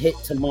need a hit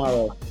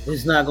tomorrow.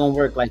 It's not going to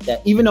work like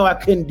that. Even though I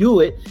couldn't do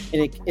it,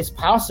 and it's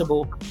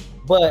possible,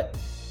 but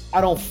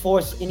I don't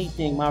force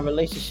anything. My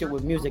relationship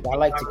with music, I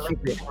like to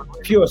keep it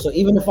pure. So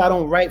even if I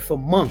don't write for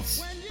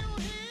months,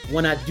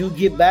 when I do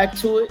get back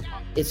to it,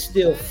 it's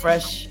still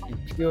fresh and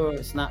pure.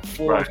 It's not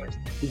forced. Right.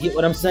 You get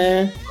what I'm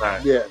saying?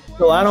 Right. Yeah.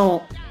 So I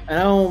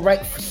don't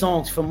write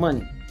songs for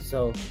money.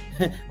 So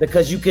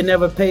because you can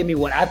never pay me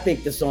what I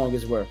think the song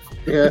is worth.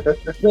 Yeah.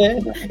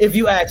 If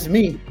you ask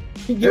me,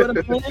 you get what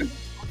I'm saying?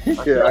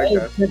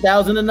 Yeah,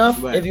 10,000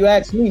 enough? Right. If you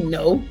ask me,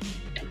 no.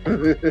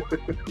 You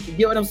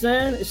get what I'm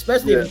saying?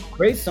 Especially if it's a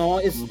great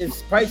song,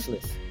 it's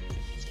priceless.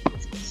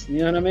 You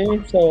know what I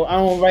mean? So I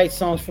don't write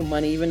songs for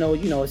money, even though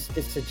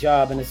it's a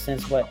job in a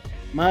sense. But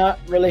my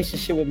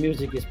relationship with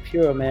music is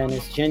pure, man.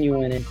 It's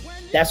genuine, and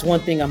that's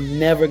one thing I'm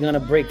never gonna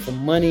break for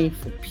money,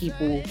 for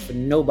people, for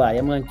nobody.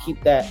 I'm gonna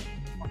keep that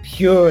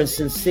pure and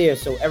sincere.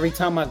 So every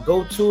time I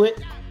go to it,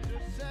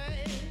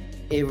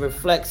 it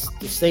reflects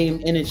the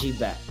same energy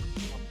back.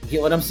 You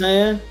get what I'm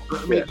saying?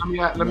 Let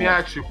me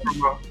ask you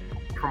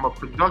from a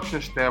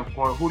production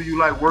standpoint, who do you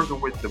like working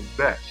with the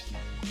best?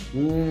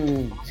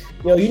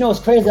 Yo, it's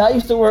crazy. I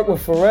used to work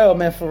with Pharrell,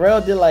 man.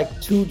 Pharrell did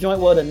like 2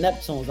 joint, the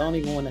Neptunes. I don't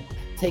even want to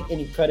take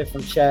any credit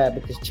from Chad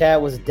because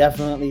Chad was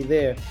definitely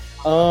there.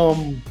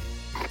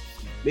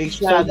 Big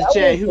shout out to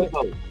Chad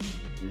Hugo.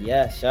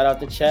 Yeah, shout out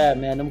to Chad,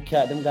 man. Them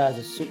guys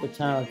are super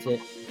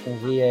talented from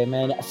VA,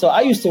 man. So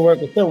I used to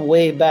work with them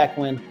way back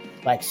when,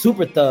 like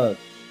Super Thug,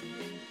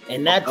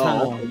 in that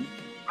time.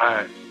 All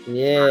right.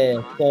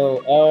 Yeah.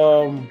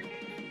 So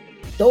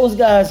those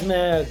guys,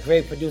 man, are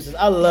great producers.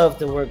 I love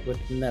to work with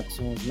the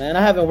Neptunes, man.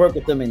 I haven't worked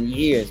with them in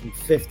years,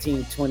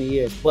 15, 20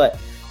 years, but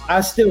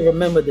I still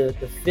remember the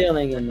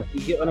feeling, and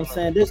you get what I'm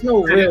saying? There's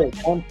no real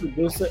one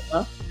producer,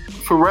 huh?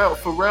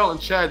 Pharrell and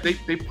Chad, they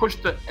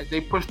pushed the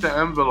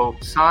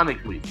envelope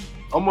sonically,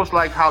 almost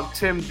like how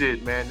Tim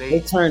did, man. They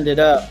turned it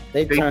up.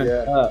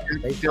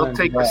 They'll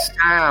take a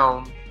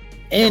sound,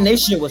 and their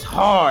shit was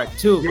hard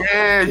too.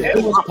 Yeah,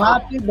 it was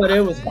poppy, but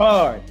it was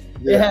hard.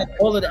 They had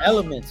all of the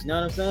elements. You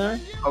know what I'm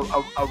saying? A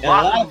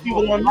lot of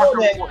people don't know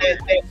that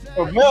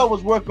Pharrell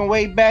was working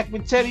way back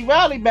with Teddy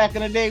Riley back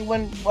in the day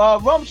when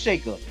Rum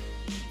Shaker.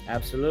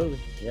 Absolutely,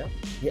 yeah.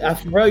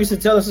 Pharrell used to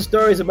tell us the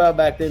stories about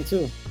back then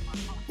too.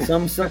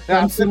 Some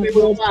bad.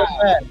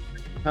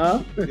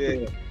 Huh?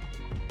 Yeah.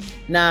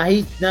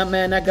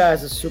 Man, that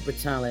guy's a super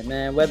talent,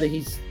 man. Whether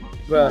he's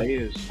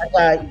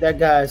that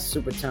guy is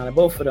super talented.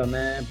 Both of them,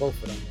 man.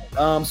 Both of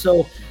them.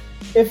 So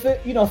if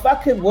I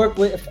could work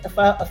with, if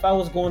I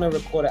was going to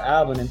record an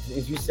album, and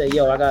if you say,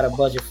 yo, I got a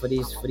budget for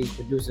these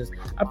producers,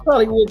 I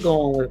probably would go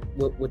on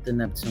with the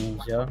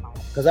Neptunes, yo,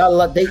 because I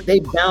love they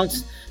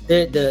bounce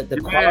the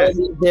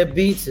quality of their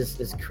beats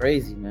is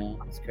crazy, man.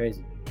 It's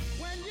crazy.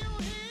 I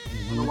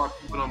don't know why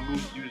people don't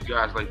use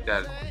guys like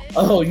that.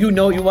 Oh, you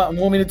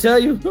want me to tell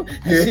you?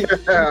 Yeah,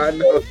 I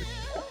know.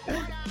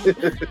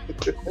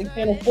 They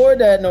can't afford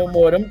that no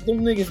more. Them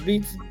niggas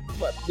beats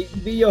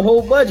be your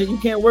whole budget. You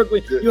can't work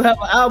with. You have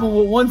an album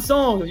with one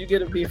song if you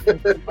get a beat.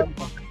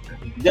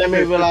 That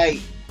may be like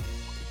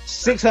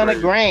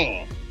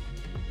 $600,000.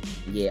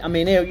 Yeah, I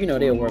mean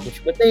they'll work with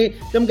you, but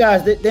them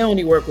guys they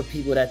only work with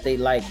people that they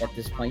like at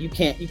this point. You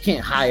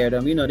can't hire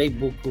them. They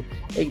buku.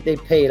 They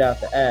paid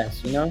out the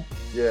ass. Yeah.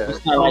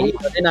 It's not like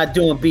they're not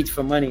doing beats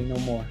for money no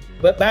more.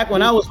 But back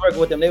when I was working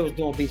with them, they was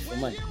doing beats for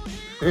money.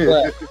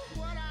 But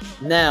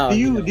now, do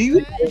you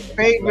have a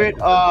favorite?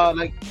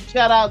 Like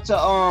shout out to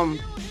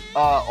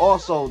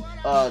also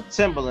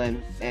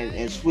Timbaland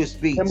and Swiss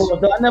Beats. I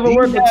never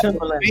worked with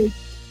Timbaland.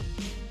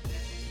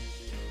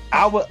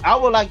 I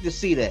would like to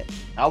see that.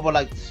 I would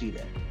like to see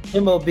that.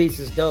 Timbo Beats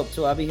is dope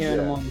too. I be hearing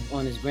him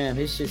on his gram.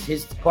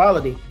 His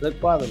quality, good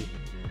quality.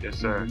 Yes,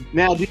 sir.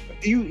 Now, do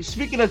you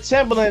speaking of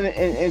Timbaland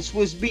and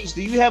Swiss Beats,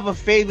 do you have a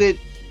favorite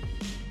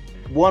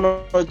one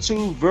or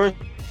two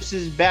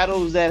versus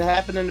battles that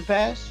happened in the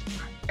past?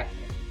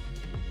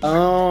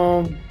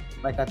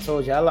 Like I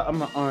told you,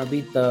 I'm an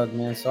R&B thug,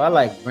 man. So I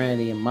like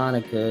Brandy and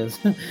Monica's.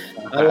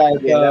 I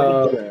like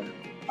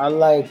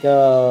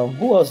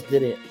who else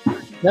did it?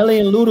 Nelly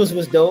and Luda's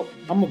was dope.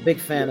 I'm a big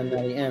fan of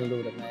Nelly and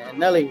Luda, man.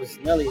 Nelly's.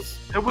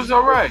 It was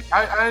all right.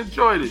 I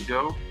enjoyed it,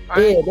 yo.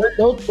 I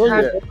love both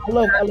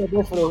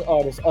of those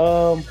artists.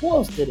 Who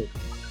else did it?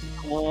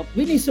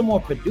 We need some more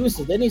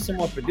producers. They need some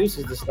more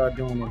producers to start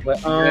doing it. But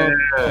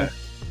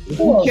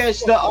who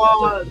catch the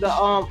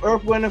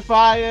Earth, Wind and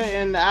Fire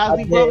and the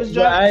Ozzy Brothers?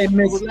 I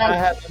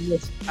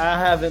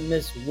haven't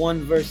missed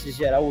one versus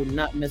yet. I will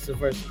not miss a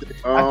verse.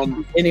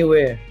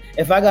 Anywhere.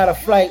 If I got a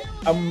flight,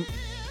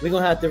 we're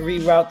gonna have to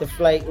reroute the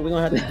flight. We're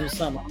gonna have to do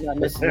something. I'm not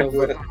missing no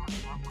verse.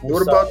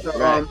 What about the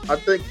I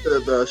think the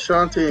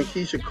Shanti and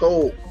Keisha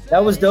Cole.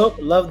 That was dope.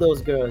 Love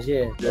those girls.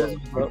 Yeah. Those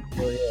dope.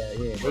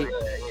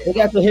 They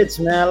got the hits,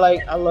 man.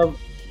 I love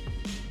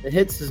the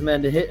hits,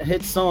 man. The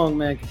hit song,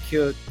 man,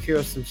 can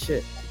cure some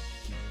shit.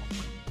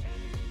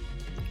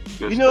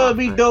 You know it'd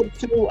be dope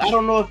too. I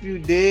don't know if you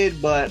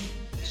did, but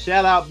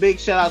big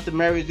shout out to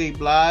Mary J.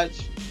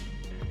 Blige.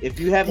 If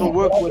you haven't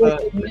worked with her,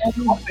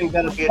 I think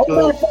that'll be a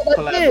good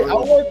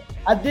collaboration.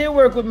 I did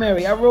work with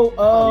Mary. I wrote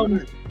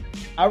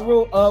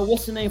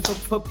what's the name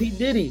for P.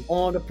 Diddy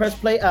on the Press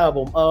Play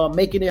album,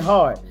 Making It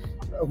Hard.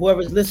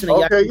 Whoever's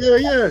listening,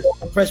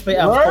 Press Play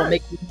album called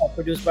Making It Hard,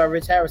 produced by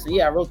Rich Harrison.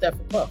 Yeah, I wrote that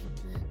for Puff.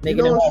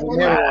 Making It Hard with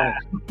Mary.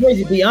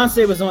 Crazy.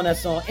 Beyonce was on that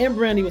song, and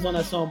Brandy was on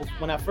that song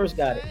when I first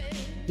got it.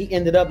 He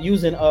ended up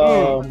using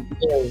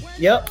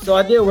Yep. So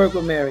I did work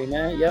with Mary,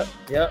 man. Yep.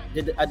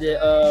 I did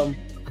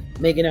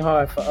Making It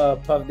Hard for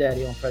Puff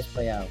Daddy on Press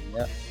Play album.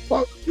 Yep.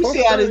 You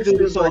see how this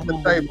dude is so humble,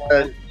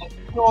 man.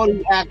 All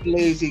these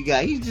accolades he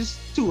got, he's just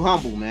too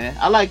humble, man.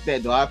 I like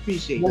that though. I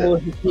appreciate that.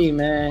 Was the key,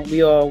 man.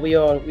 We all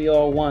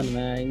one,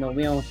 man. You know,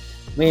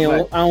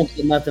 I don't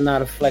get nothing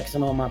out of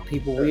flexing on my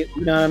people. You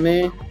know what I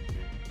mean?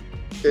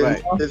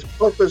 Is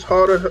Puff as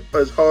hard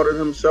on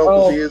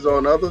himself as he is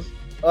on others?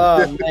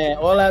 Oh man,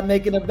 all that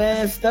making a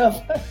band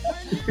stuff.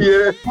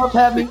 Yeah. Puff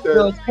had me.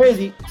 It's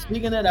crazy.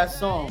 Speaking of that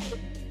song,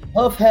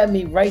 Puff had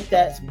me write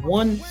that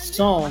one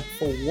song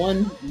for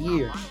 1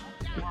 year.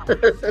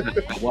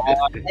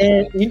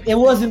 And it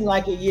wasn't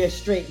like a year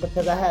straight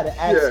because I had an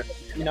accident.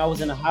 You know, I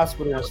was in the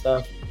hospital and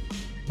stuff.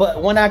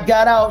 But when I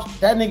got out,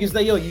 that nigga's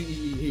like, yo,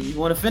 you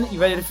want to finish? You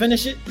ready to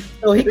finish it?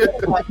 So he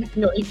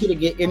could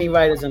get any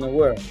writers in the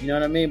world. You know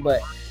what I mean?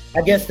 But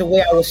I guess the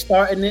way I was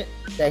starting it,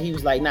 that he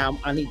was like, nah,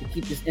 I need to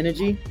keep this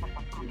energy.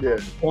 Yeah.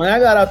 When I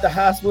got out the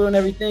hospital and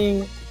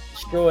everything,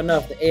 sure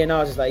enough, the A&R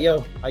was just like,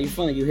 yo, how you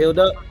feeling? You healed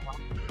up?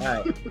 All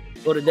right,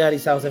 go to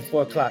Daddy's house at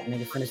 4 o'clock,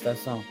 nigga. Finish that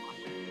song.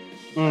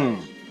 Yeah.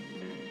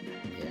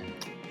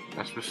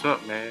 That's what's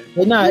up, man.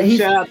 But nah,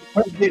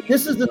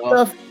 this is the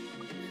stuff.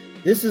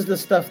 This is the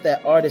stuff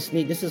that artists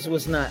need. This is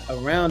what's not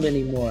around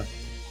anymore.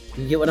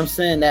 You get what I'm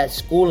saying? That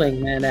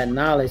schooling, man, that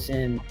knowledge,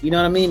 and you know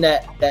what I mean?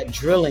 That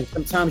drilling.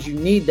 Sometimes you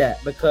need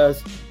that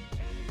because,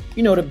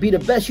 you know, to be the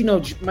best, you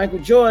know, Michael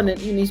Jordan and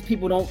these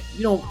people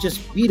you don't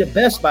just be the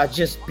best by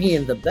just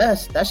being the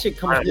best. That shit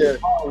comes from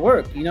hard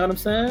work. You know what I'm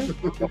saying?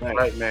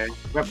 Right, man.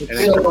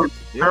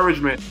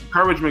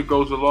 Encouragement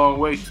goes a long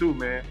way too,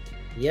 man.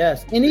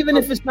 Yes, and even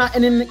if it's not,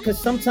 and then because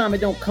sometimes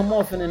it don't come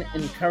off in an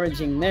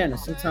encouraging manner.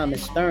 Sometimes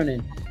it's stern,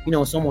 and you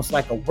know, it's almost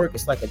like a work.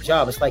 It's like a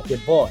job. It's like your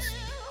boss.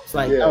 It's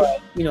like, all right,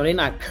 you know, they're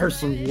not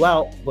cursing you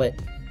out, but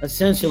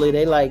essentially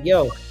they like,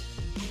 yo,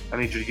 I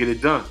need you to get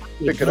it done.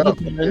 Pick it up.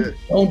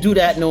 Don't do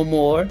that no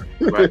more.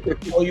 Right.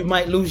 Or you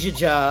might lose your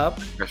job.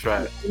 That's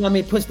right. You know what I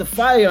mean? Puts the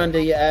fire under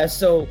your ass,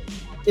 so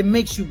it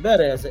makes you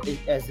better as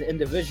an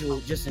individual,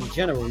 just in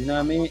general. You know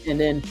what I mean? And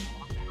then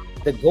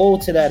the goal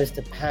to that is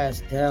to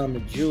pass down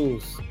the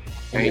jewels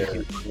and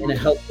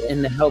help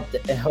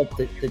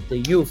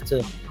the youth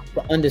to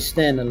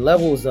understand the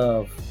levels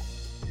of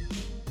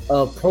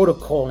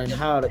protocol and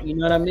how to, you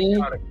know what I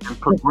mean?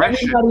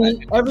 Progression.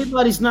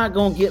 Everybody's not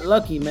gonna get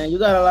lucky, man. You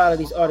got a lot of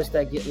these artists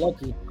that get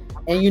lucky,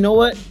 and you know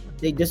what?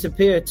 They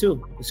disappear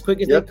too. As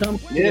quick as they come,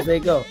 as quick as they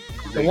go.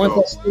 The ones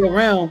that stay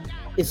around,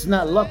 it's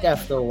not luck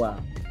after a while.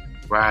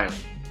 Right.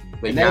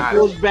 And that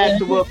goes back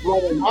to what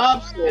Brother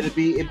Rob said. It'd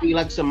be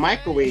like some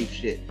microwave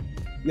shit.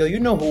 Yo, you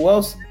know who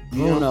else?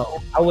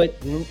 Bruno. I would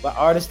an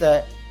artist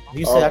that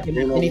you say I can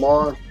do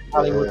anything.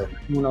 Hollywood.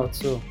 Bruno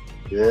too.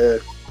 Yeah.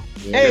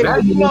 Hey,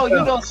 you know.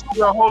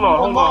 Hold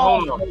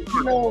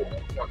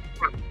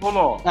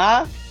on.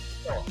 Huh?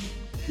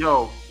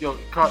 Yo,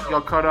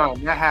 cut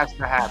on. That has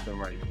to happen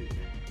right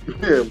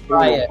there.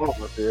 Bruno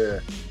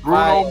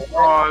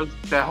Mars,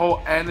 that whole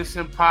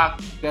Anderson Paak,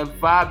 that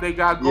vibe they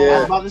got going. I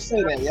was about to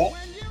say that,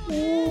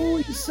 Oh,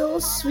 you're so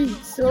sweet,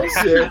 so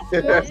sweet.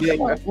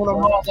 Bruno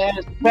Mars and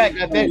Anderson Paak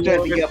got that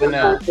joint together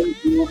now.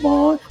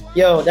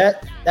 Yo,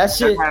 that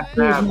shit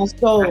fills my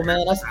soul,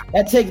 man.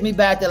 That takes me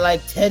back to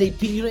like Teddy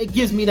P. You know, it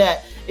gives me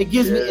that. It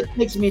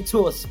takes me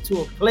to a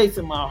place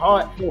in my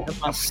heart and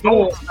my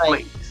soul.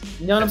 Like,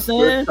 you know what I'm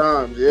saying? Good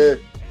times, yeah.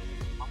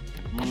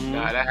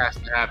 Nah, that has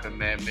to happen,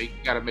 man. We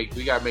gotta make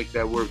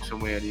that work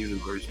somewhere in the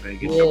universe, man.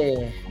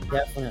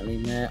 Definitely,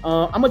 man.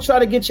 I'm gonna try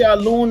to get y'all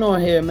Loon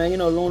on here, man. You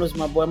know, Loon is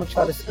my boy. I'm gonna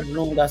try to see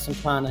Loon got some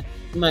kind of.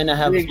 You might not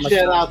have big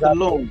shout out to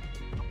Loon.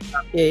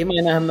 Yeah, he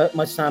might not have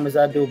much time as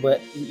I do,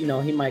 but you know,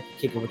 he might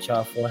kick it with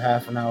y'all for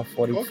half an hour,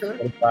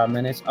 45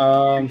 minutes.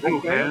 And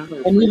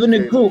even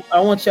the group, I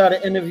want y'all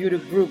to interview the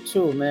group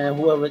too, man.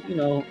 Whoever, you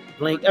know,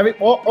 Blink,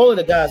 all of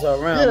the guys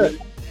are around. Yeah.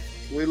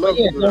 We love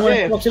you.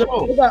 They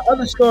got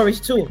other stories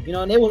too, you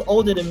know, and they was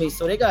older than me,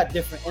 so they got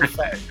different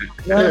insights. You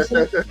know what I'm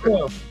saying?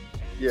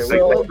 Yeah, we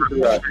love to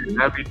do that.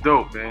 That'd be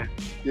dope, man.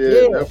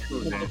 Yeah,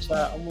 definitely.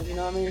 You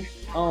know what I mean?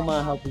 I don't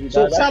mind helping you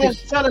So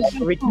guys. tell us,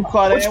 which one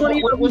of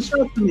y'all reached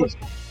out to me?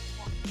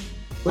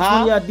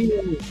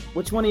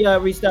 Which one of y'all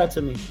reached out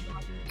to me? It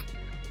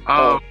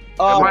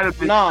might have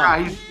been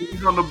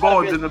he's on the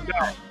boards in the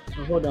back.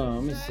 Hold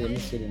on, let me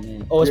see the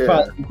name. Oh, it's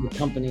probably the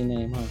company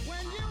name, huh?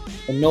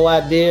 The No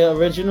Idea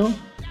Original?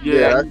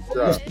 Yeah.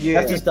 That's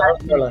just the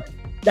umbrella.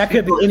 That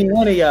could be any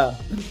one of y'all.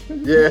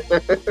 Yeah.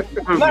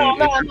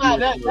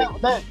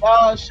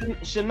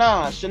 No.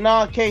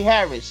 Shannon K.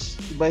 Harris,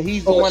 but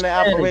he's the one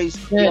that operates.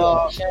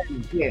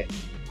 Shannon. Yeah.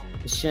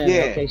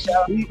 Okay, shout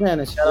out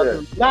to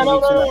Shannon.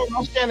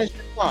 No, Shannon.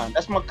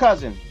 That's my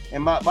cousin,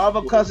 and my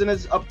other cousin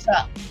is up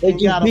top. They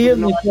just beat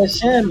me for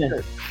Shannon.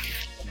 It's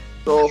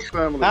all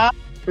family.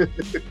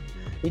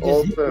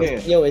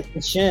 Yo,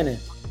 it's Shannon.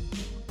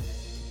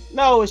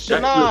 No, it's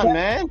Shannon,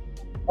 man.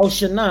 Oh,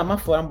 Shannon, my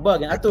fault. I'm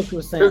bugging. I thought you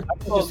were saying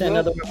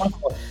another one. My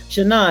fault.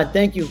 Shannon,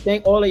 thank you.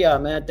 Thank all of y'all,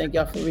 man. Thank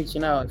y'all for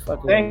reaching out.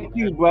 Thank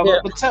you, brother.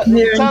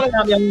 Yeah.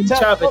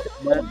 Tell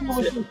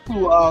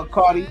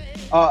Cardi,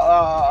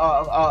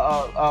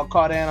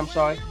 Cardan, I'm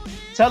sorry.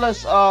 Tell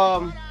us,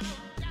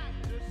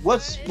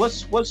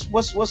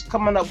 what's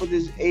coming up with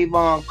this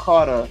Avon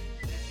Carter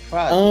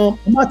project?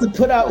 I'm about to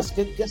put out.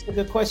 That's a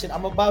good question.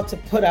 I'm about to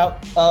put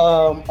out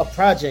a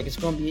project. It's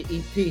going to be an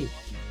EP,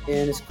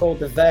 and it's called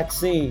The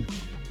Vaccine.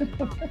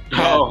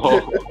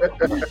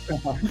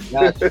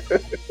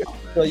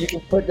 So you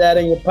can put that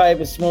in your pipe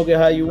and smoke it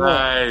how you want.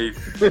 Nice,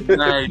 bro.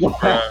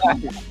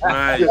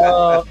 Nice.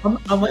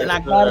 And I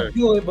gotta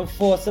do it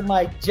before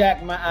somebody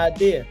jack my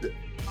idea.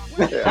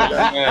 Yo,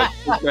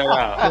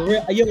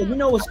 you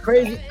know what's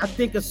crazy? I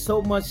think of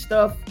so much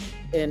stuff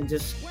and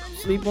just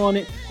sleep on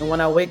it, and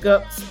when I wake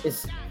up,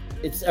 it's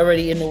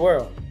already in the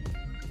world.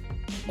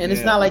 And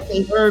it's not like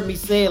they heard me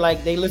say it,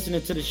 like they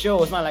listening to the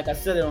show. It's not like I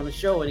said it on the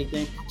show or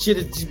anything. Shit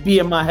is just be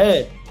in my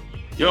head.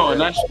 Yo,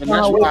 and that's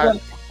why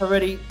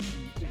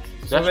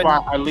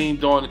I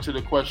leaned on into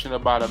the question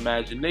about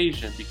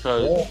imagination,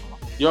 because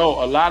a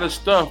lot of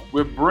stuff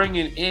we're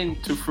bringing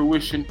into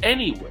fruition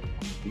anyway.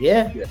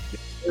 Yeah. The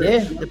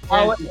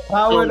power of the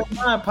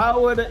mind,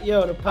 power of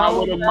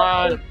the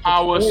mind,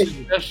 power of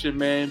suggestion,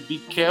 man. Be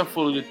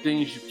careful of the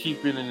things you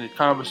keep in the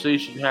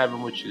conversation you're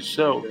having with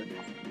yourself.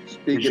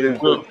 Speaking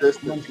of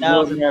existence,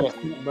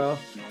 1,000%, bro.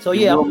 So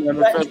yeah,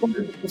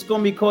 it's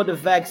gonna be called The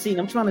Vaccine.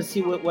 I'm trying to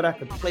see what I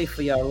could play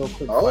for y'all real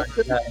quick.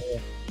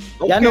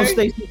 Y'all know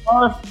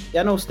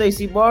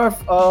Stacey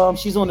Barth?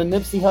 She's on the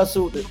Nipsey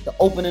Hussle, the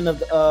opening of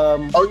the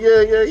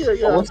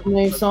yeah. What's the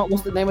name?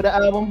 What's the name of the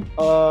album?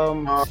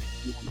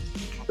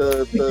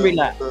 Victory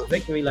Lap.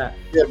 Victory Lap.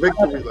 Yeah,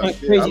 Victory Lap.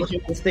 Crazy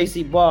Chick with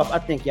Stacey Barth. I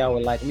think y'all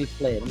would like. Let me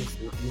play it. Let me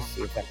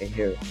see if I can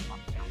hear it.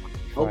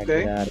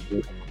 Okay.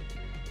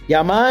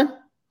 Y'all mind?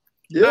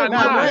 Yeah,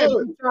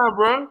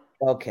 bro.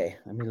 Okay,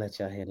 let me let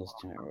y'all hear this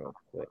joint real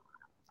quick.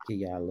 Give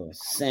y'all a little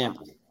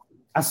sample.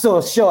 I saw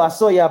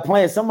y'all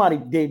playing. Somebody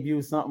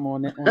debuted something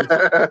on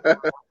that.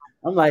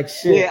 I'm like,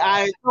 shit. Yeah,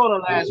 I saw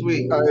it last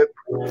week. Let me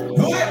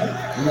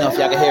know if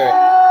y'all can hear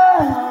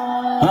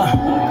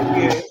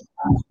it.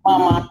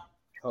 Mama.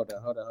 Hold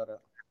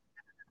up.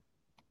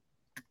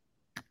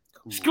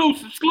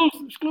 Exclusive. I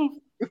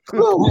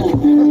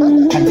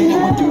did it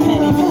with the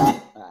pen even. All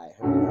right,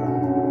 here we go.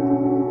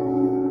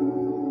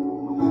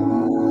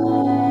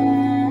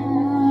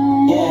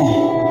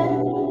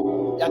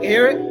 Y'all can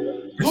hear it?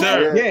 Yes,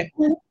 sir. Yeah.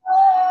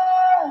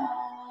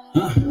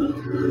 I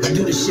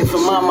do this shit for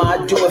mama,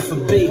 I do it for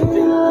B.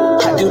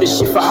 I do this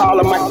shit for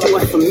Harlem, I do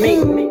it for me.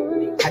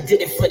 I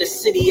did it for the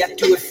city, I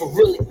do it for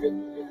really.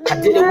 I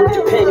did it with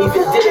the pen,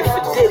 even did it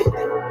for Diddy.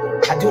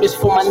 I do this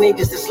for my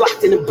niggas that's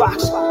locked in the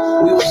box.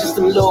 We was just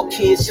them little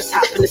kids just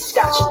hopping the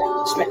scotch.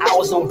 Spent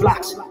hours on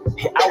blocks,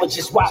 I would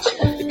just watch.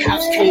 The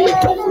cops came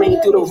and dope man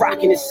through the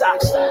rock in his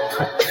socks.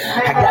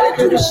 I gotta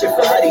do this shit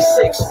for Huddy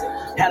 6.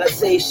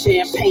 Alizé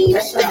champagne,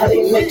 that's the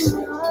Huddy mix.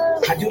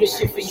 I do this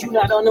shit for you,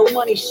 not on no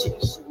money shit.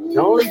 The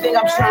only thing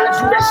I'm trying to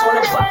do that's on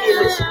the bucket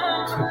list.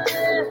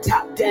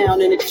 Top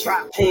down in the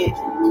drop head.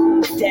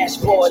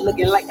 Dashboard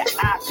looking like an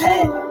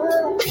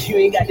iPad. If you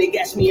ain't got to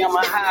gas me, I'm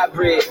a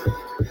hybrid.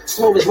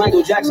 Smooth as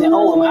Michael Jackson,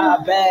 oh,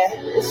 I'm bad.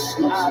 It's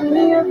my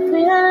bad.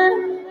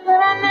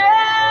 But I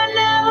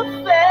never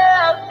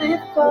felt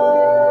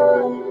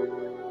before.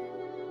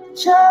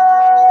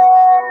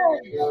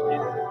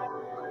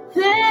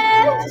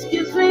 This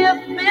gives me a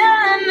feeling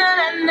that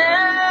I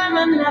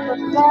never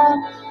felt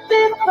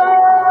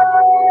before.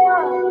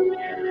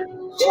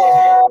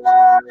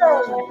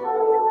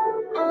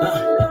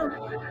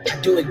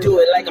 I do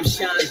it like I'm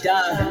Sean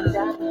Don.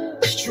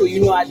 It's true,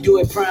 you know I do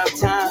it prime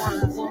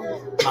time.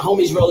 My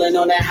homies rolling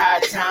on that high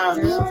time.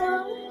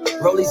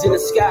 Rollies in the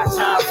sky,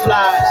 time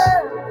flies.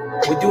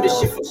 We do this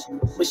shit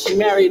but she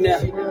married now.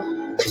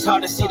 It's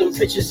hard to see them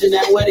pictures in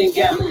that wedding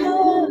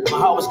gown. My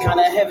heart was kind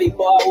of heavy,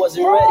 but I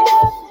wasn't ready.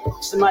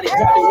 Somebody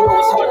probably knew it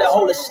was hard to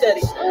hold it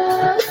steady.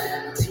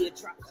 That's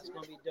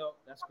gonna be dope.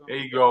 There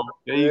you go.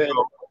 There you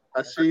go.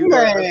 I see you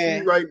right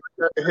ahead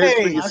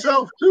for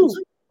yourself too.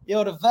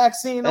 Yo, the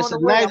vaccine. That's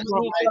on the nice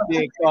one right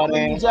there,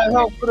 Claudine. Need your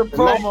help for the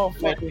promo,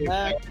 fucking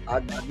man.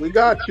 We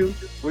got you.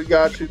 We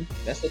got you.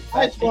 That's a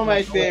nice one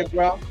right there,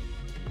 bro.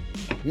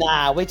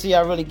 Nah, wait till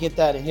y'all really get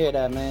that and hear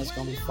that, man. It's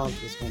gonna be funky.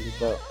 It's gonna be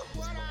dope.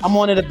 I'm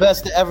one of the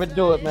best to ever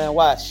do it, man.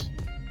 Watch.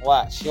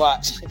 Y'all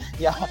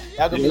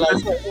gonna be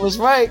like, it was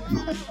right.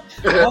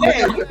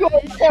 Hey, you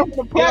going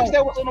for the clocks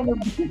that was on the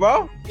movie,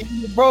 bro?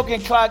 The broken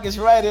clock is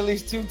right at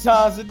least 2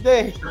 times a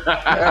day.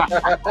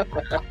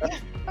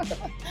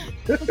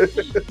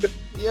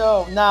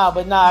 Yo,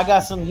 I got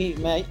some heat,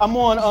 man. I'm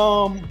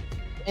on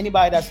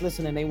anybody that's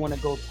listening, they want to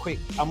go quick.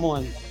 I'm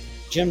on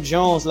Jim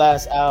Jones'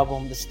 last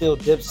album, The Still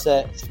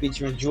Dipset,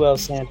 featuring Joel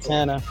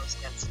Santana.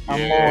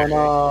 I'm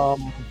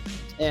on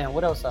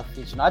what else I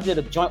featured? I did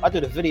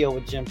a video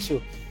with Jim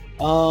too.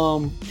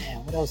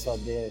 What else I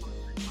did?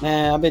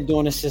 Man, I've been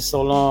doing this shit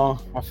so long,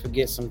 I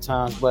forget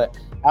sometimes, but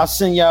I'll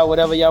send y'all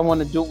whatever y'all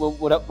want to do.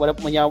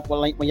 When y'all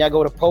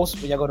go to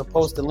post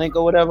the link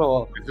or whatever,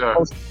 or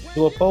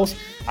do a post,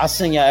 I'll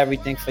send y'all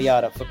everything for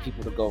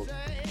people to go.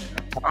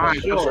 All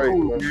right,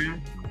 cool,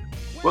 man.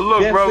 Well,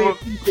 look, brother.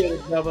 Appreciate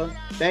it, brother.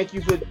 Thank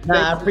you for.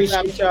 I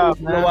appreciate y'all,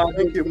 man.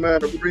 Thank you,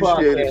 man.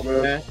 Appreciate it,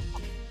 man.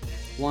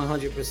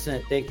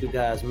 100%. Thank you,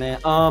 guys, man.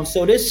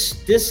 So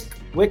this,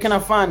 where can I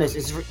find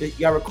this?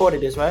 Y'all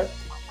recorded this, right?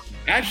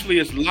 Actually,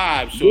 it's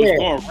live, so it's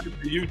going right to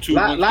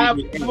YouTube. Live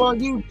on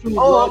YouTube.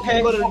 Oh,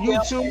 okay. Go to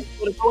YouTube,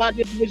 go to Go Out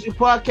There Division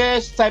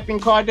Podcast, type in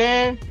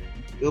Cardan.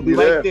 It'll be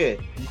right there.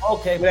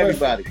 Okay, with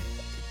everybody.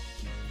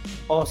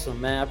 Awesome,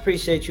 man. I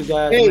appreciate you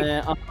guys,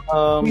 man.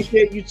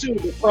 Appreciate you too,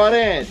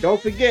 Cardan.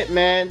 Don't forget,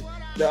 man.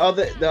 The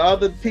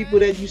other people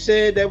that you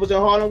said that was in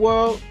Harlem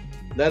World,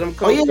 let them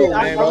come through,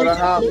 man.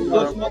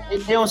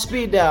 They on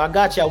speed dial. I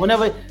got y'all.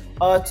 Whenever,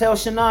 tell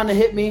Shannon to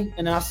hit me,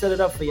 and I'll set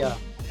it up for y'all.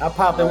 I'll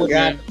pop in with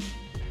you.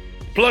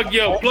 Plug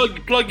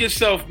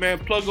yourself, man.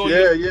 Plug on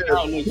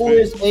outlets, Who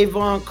is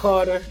Avon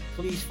Carter?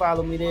 Please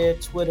follow me there.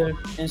 Twitter,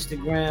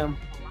 Instagram,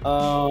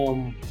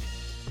 I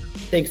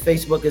think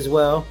Facebook as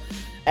well.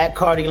 At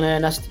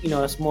Cardiland.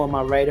 That's more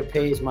my writer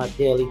page, my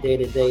daily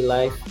day-to-day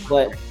life.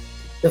 But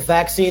the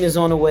vaccine is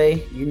on the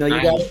way. You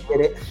gotta get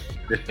it.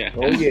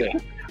 Oh yeah.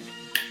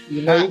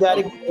 You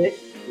gotta get it.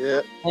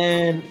 Yeah.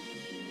 And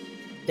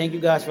thank you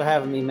guys for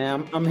having me,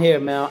 man. I'm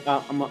here, man.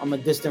 I'm a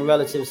distant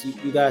relative, so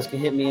you guys can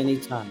hit me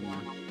anytime, man.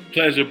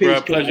 Pleasure, bro.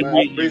 Pleasure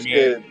meeting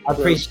you, man. I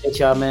appreciate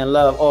y'all, man.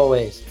 Love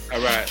always. All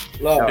right.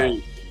 Love.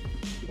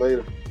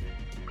 Later.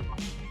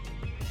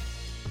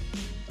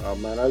 Oh,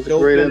 man, that was a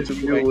great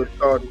interview with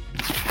Cardi.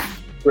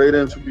 Great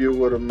interview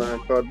with him, man.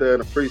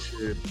 Cardan,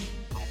 appreciate it.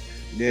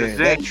 Yeah,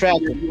 that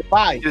track is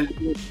fire.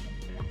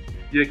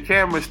 Your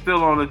camera's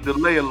still on a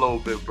delay a little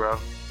bit, bro.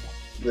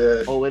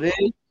 Yeah. Oh, it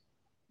is?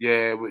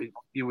 Yeah,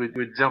 he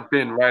would jump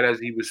in right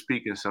as he was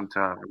speaking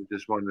sometimes. I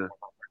just wanted to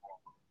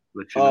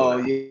let you know. Oh,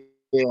 yeah.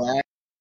 Yeah, I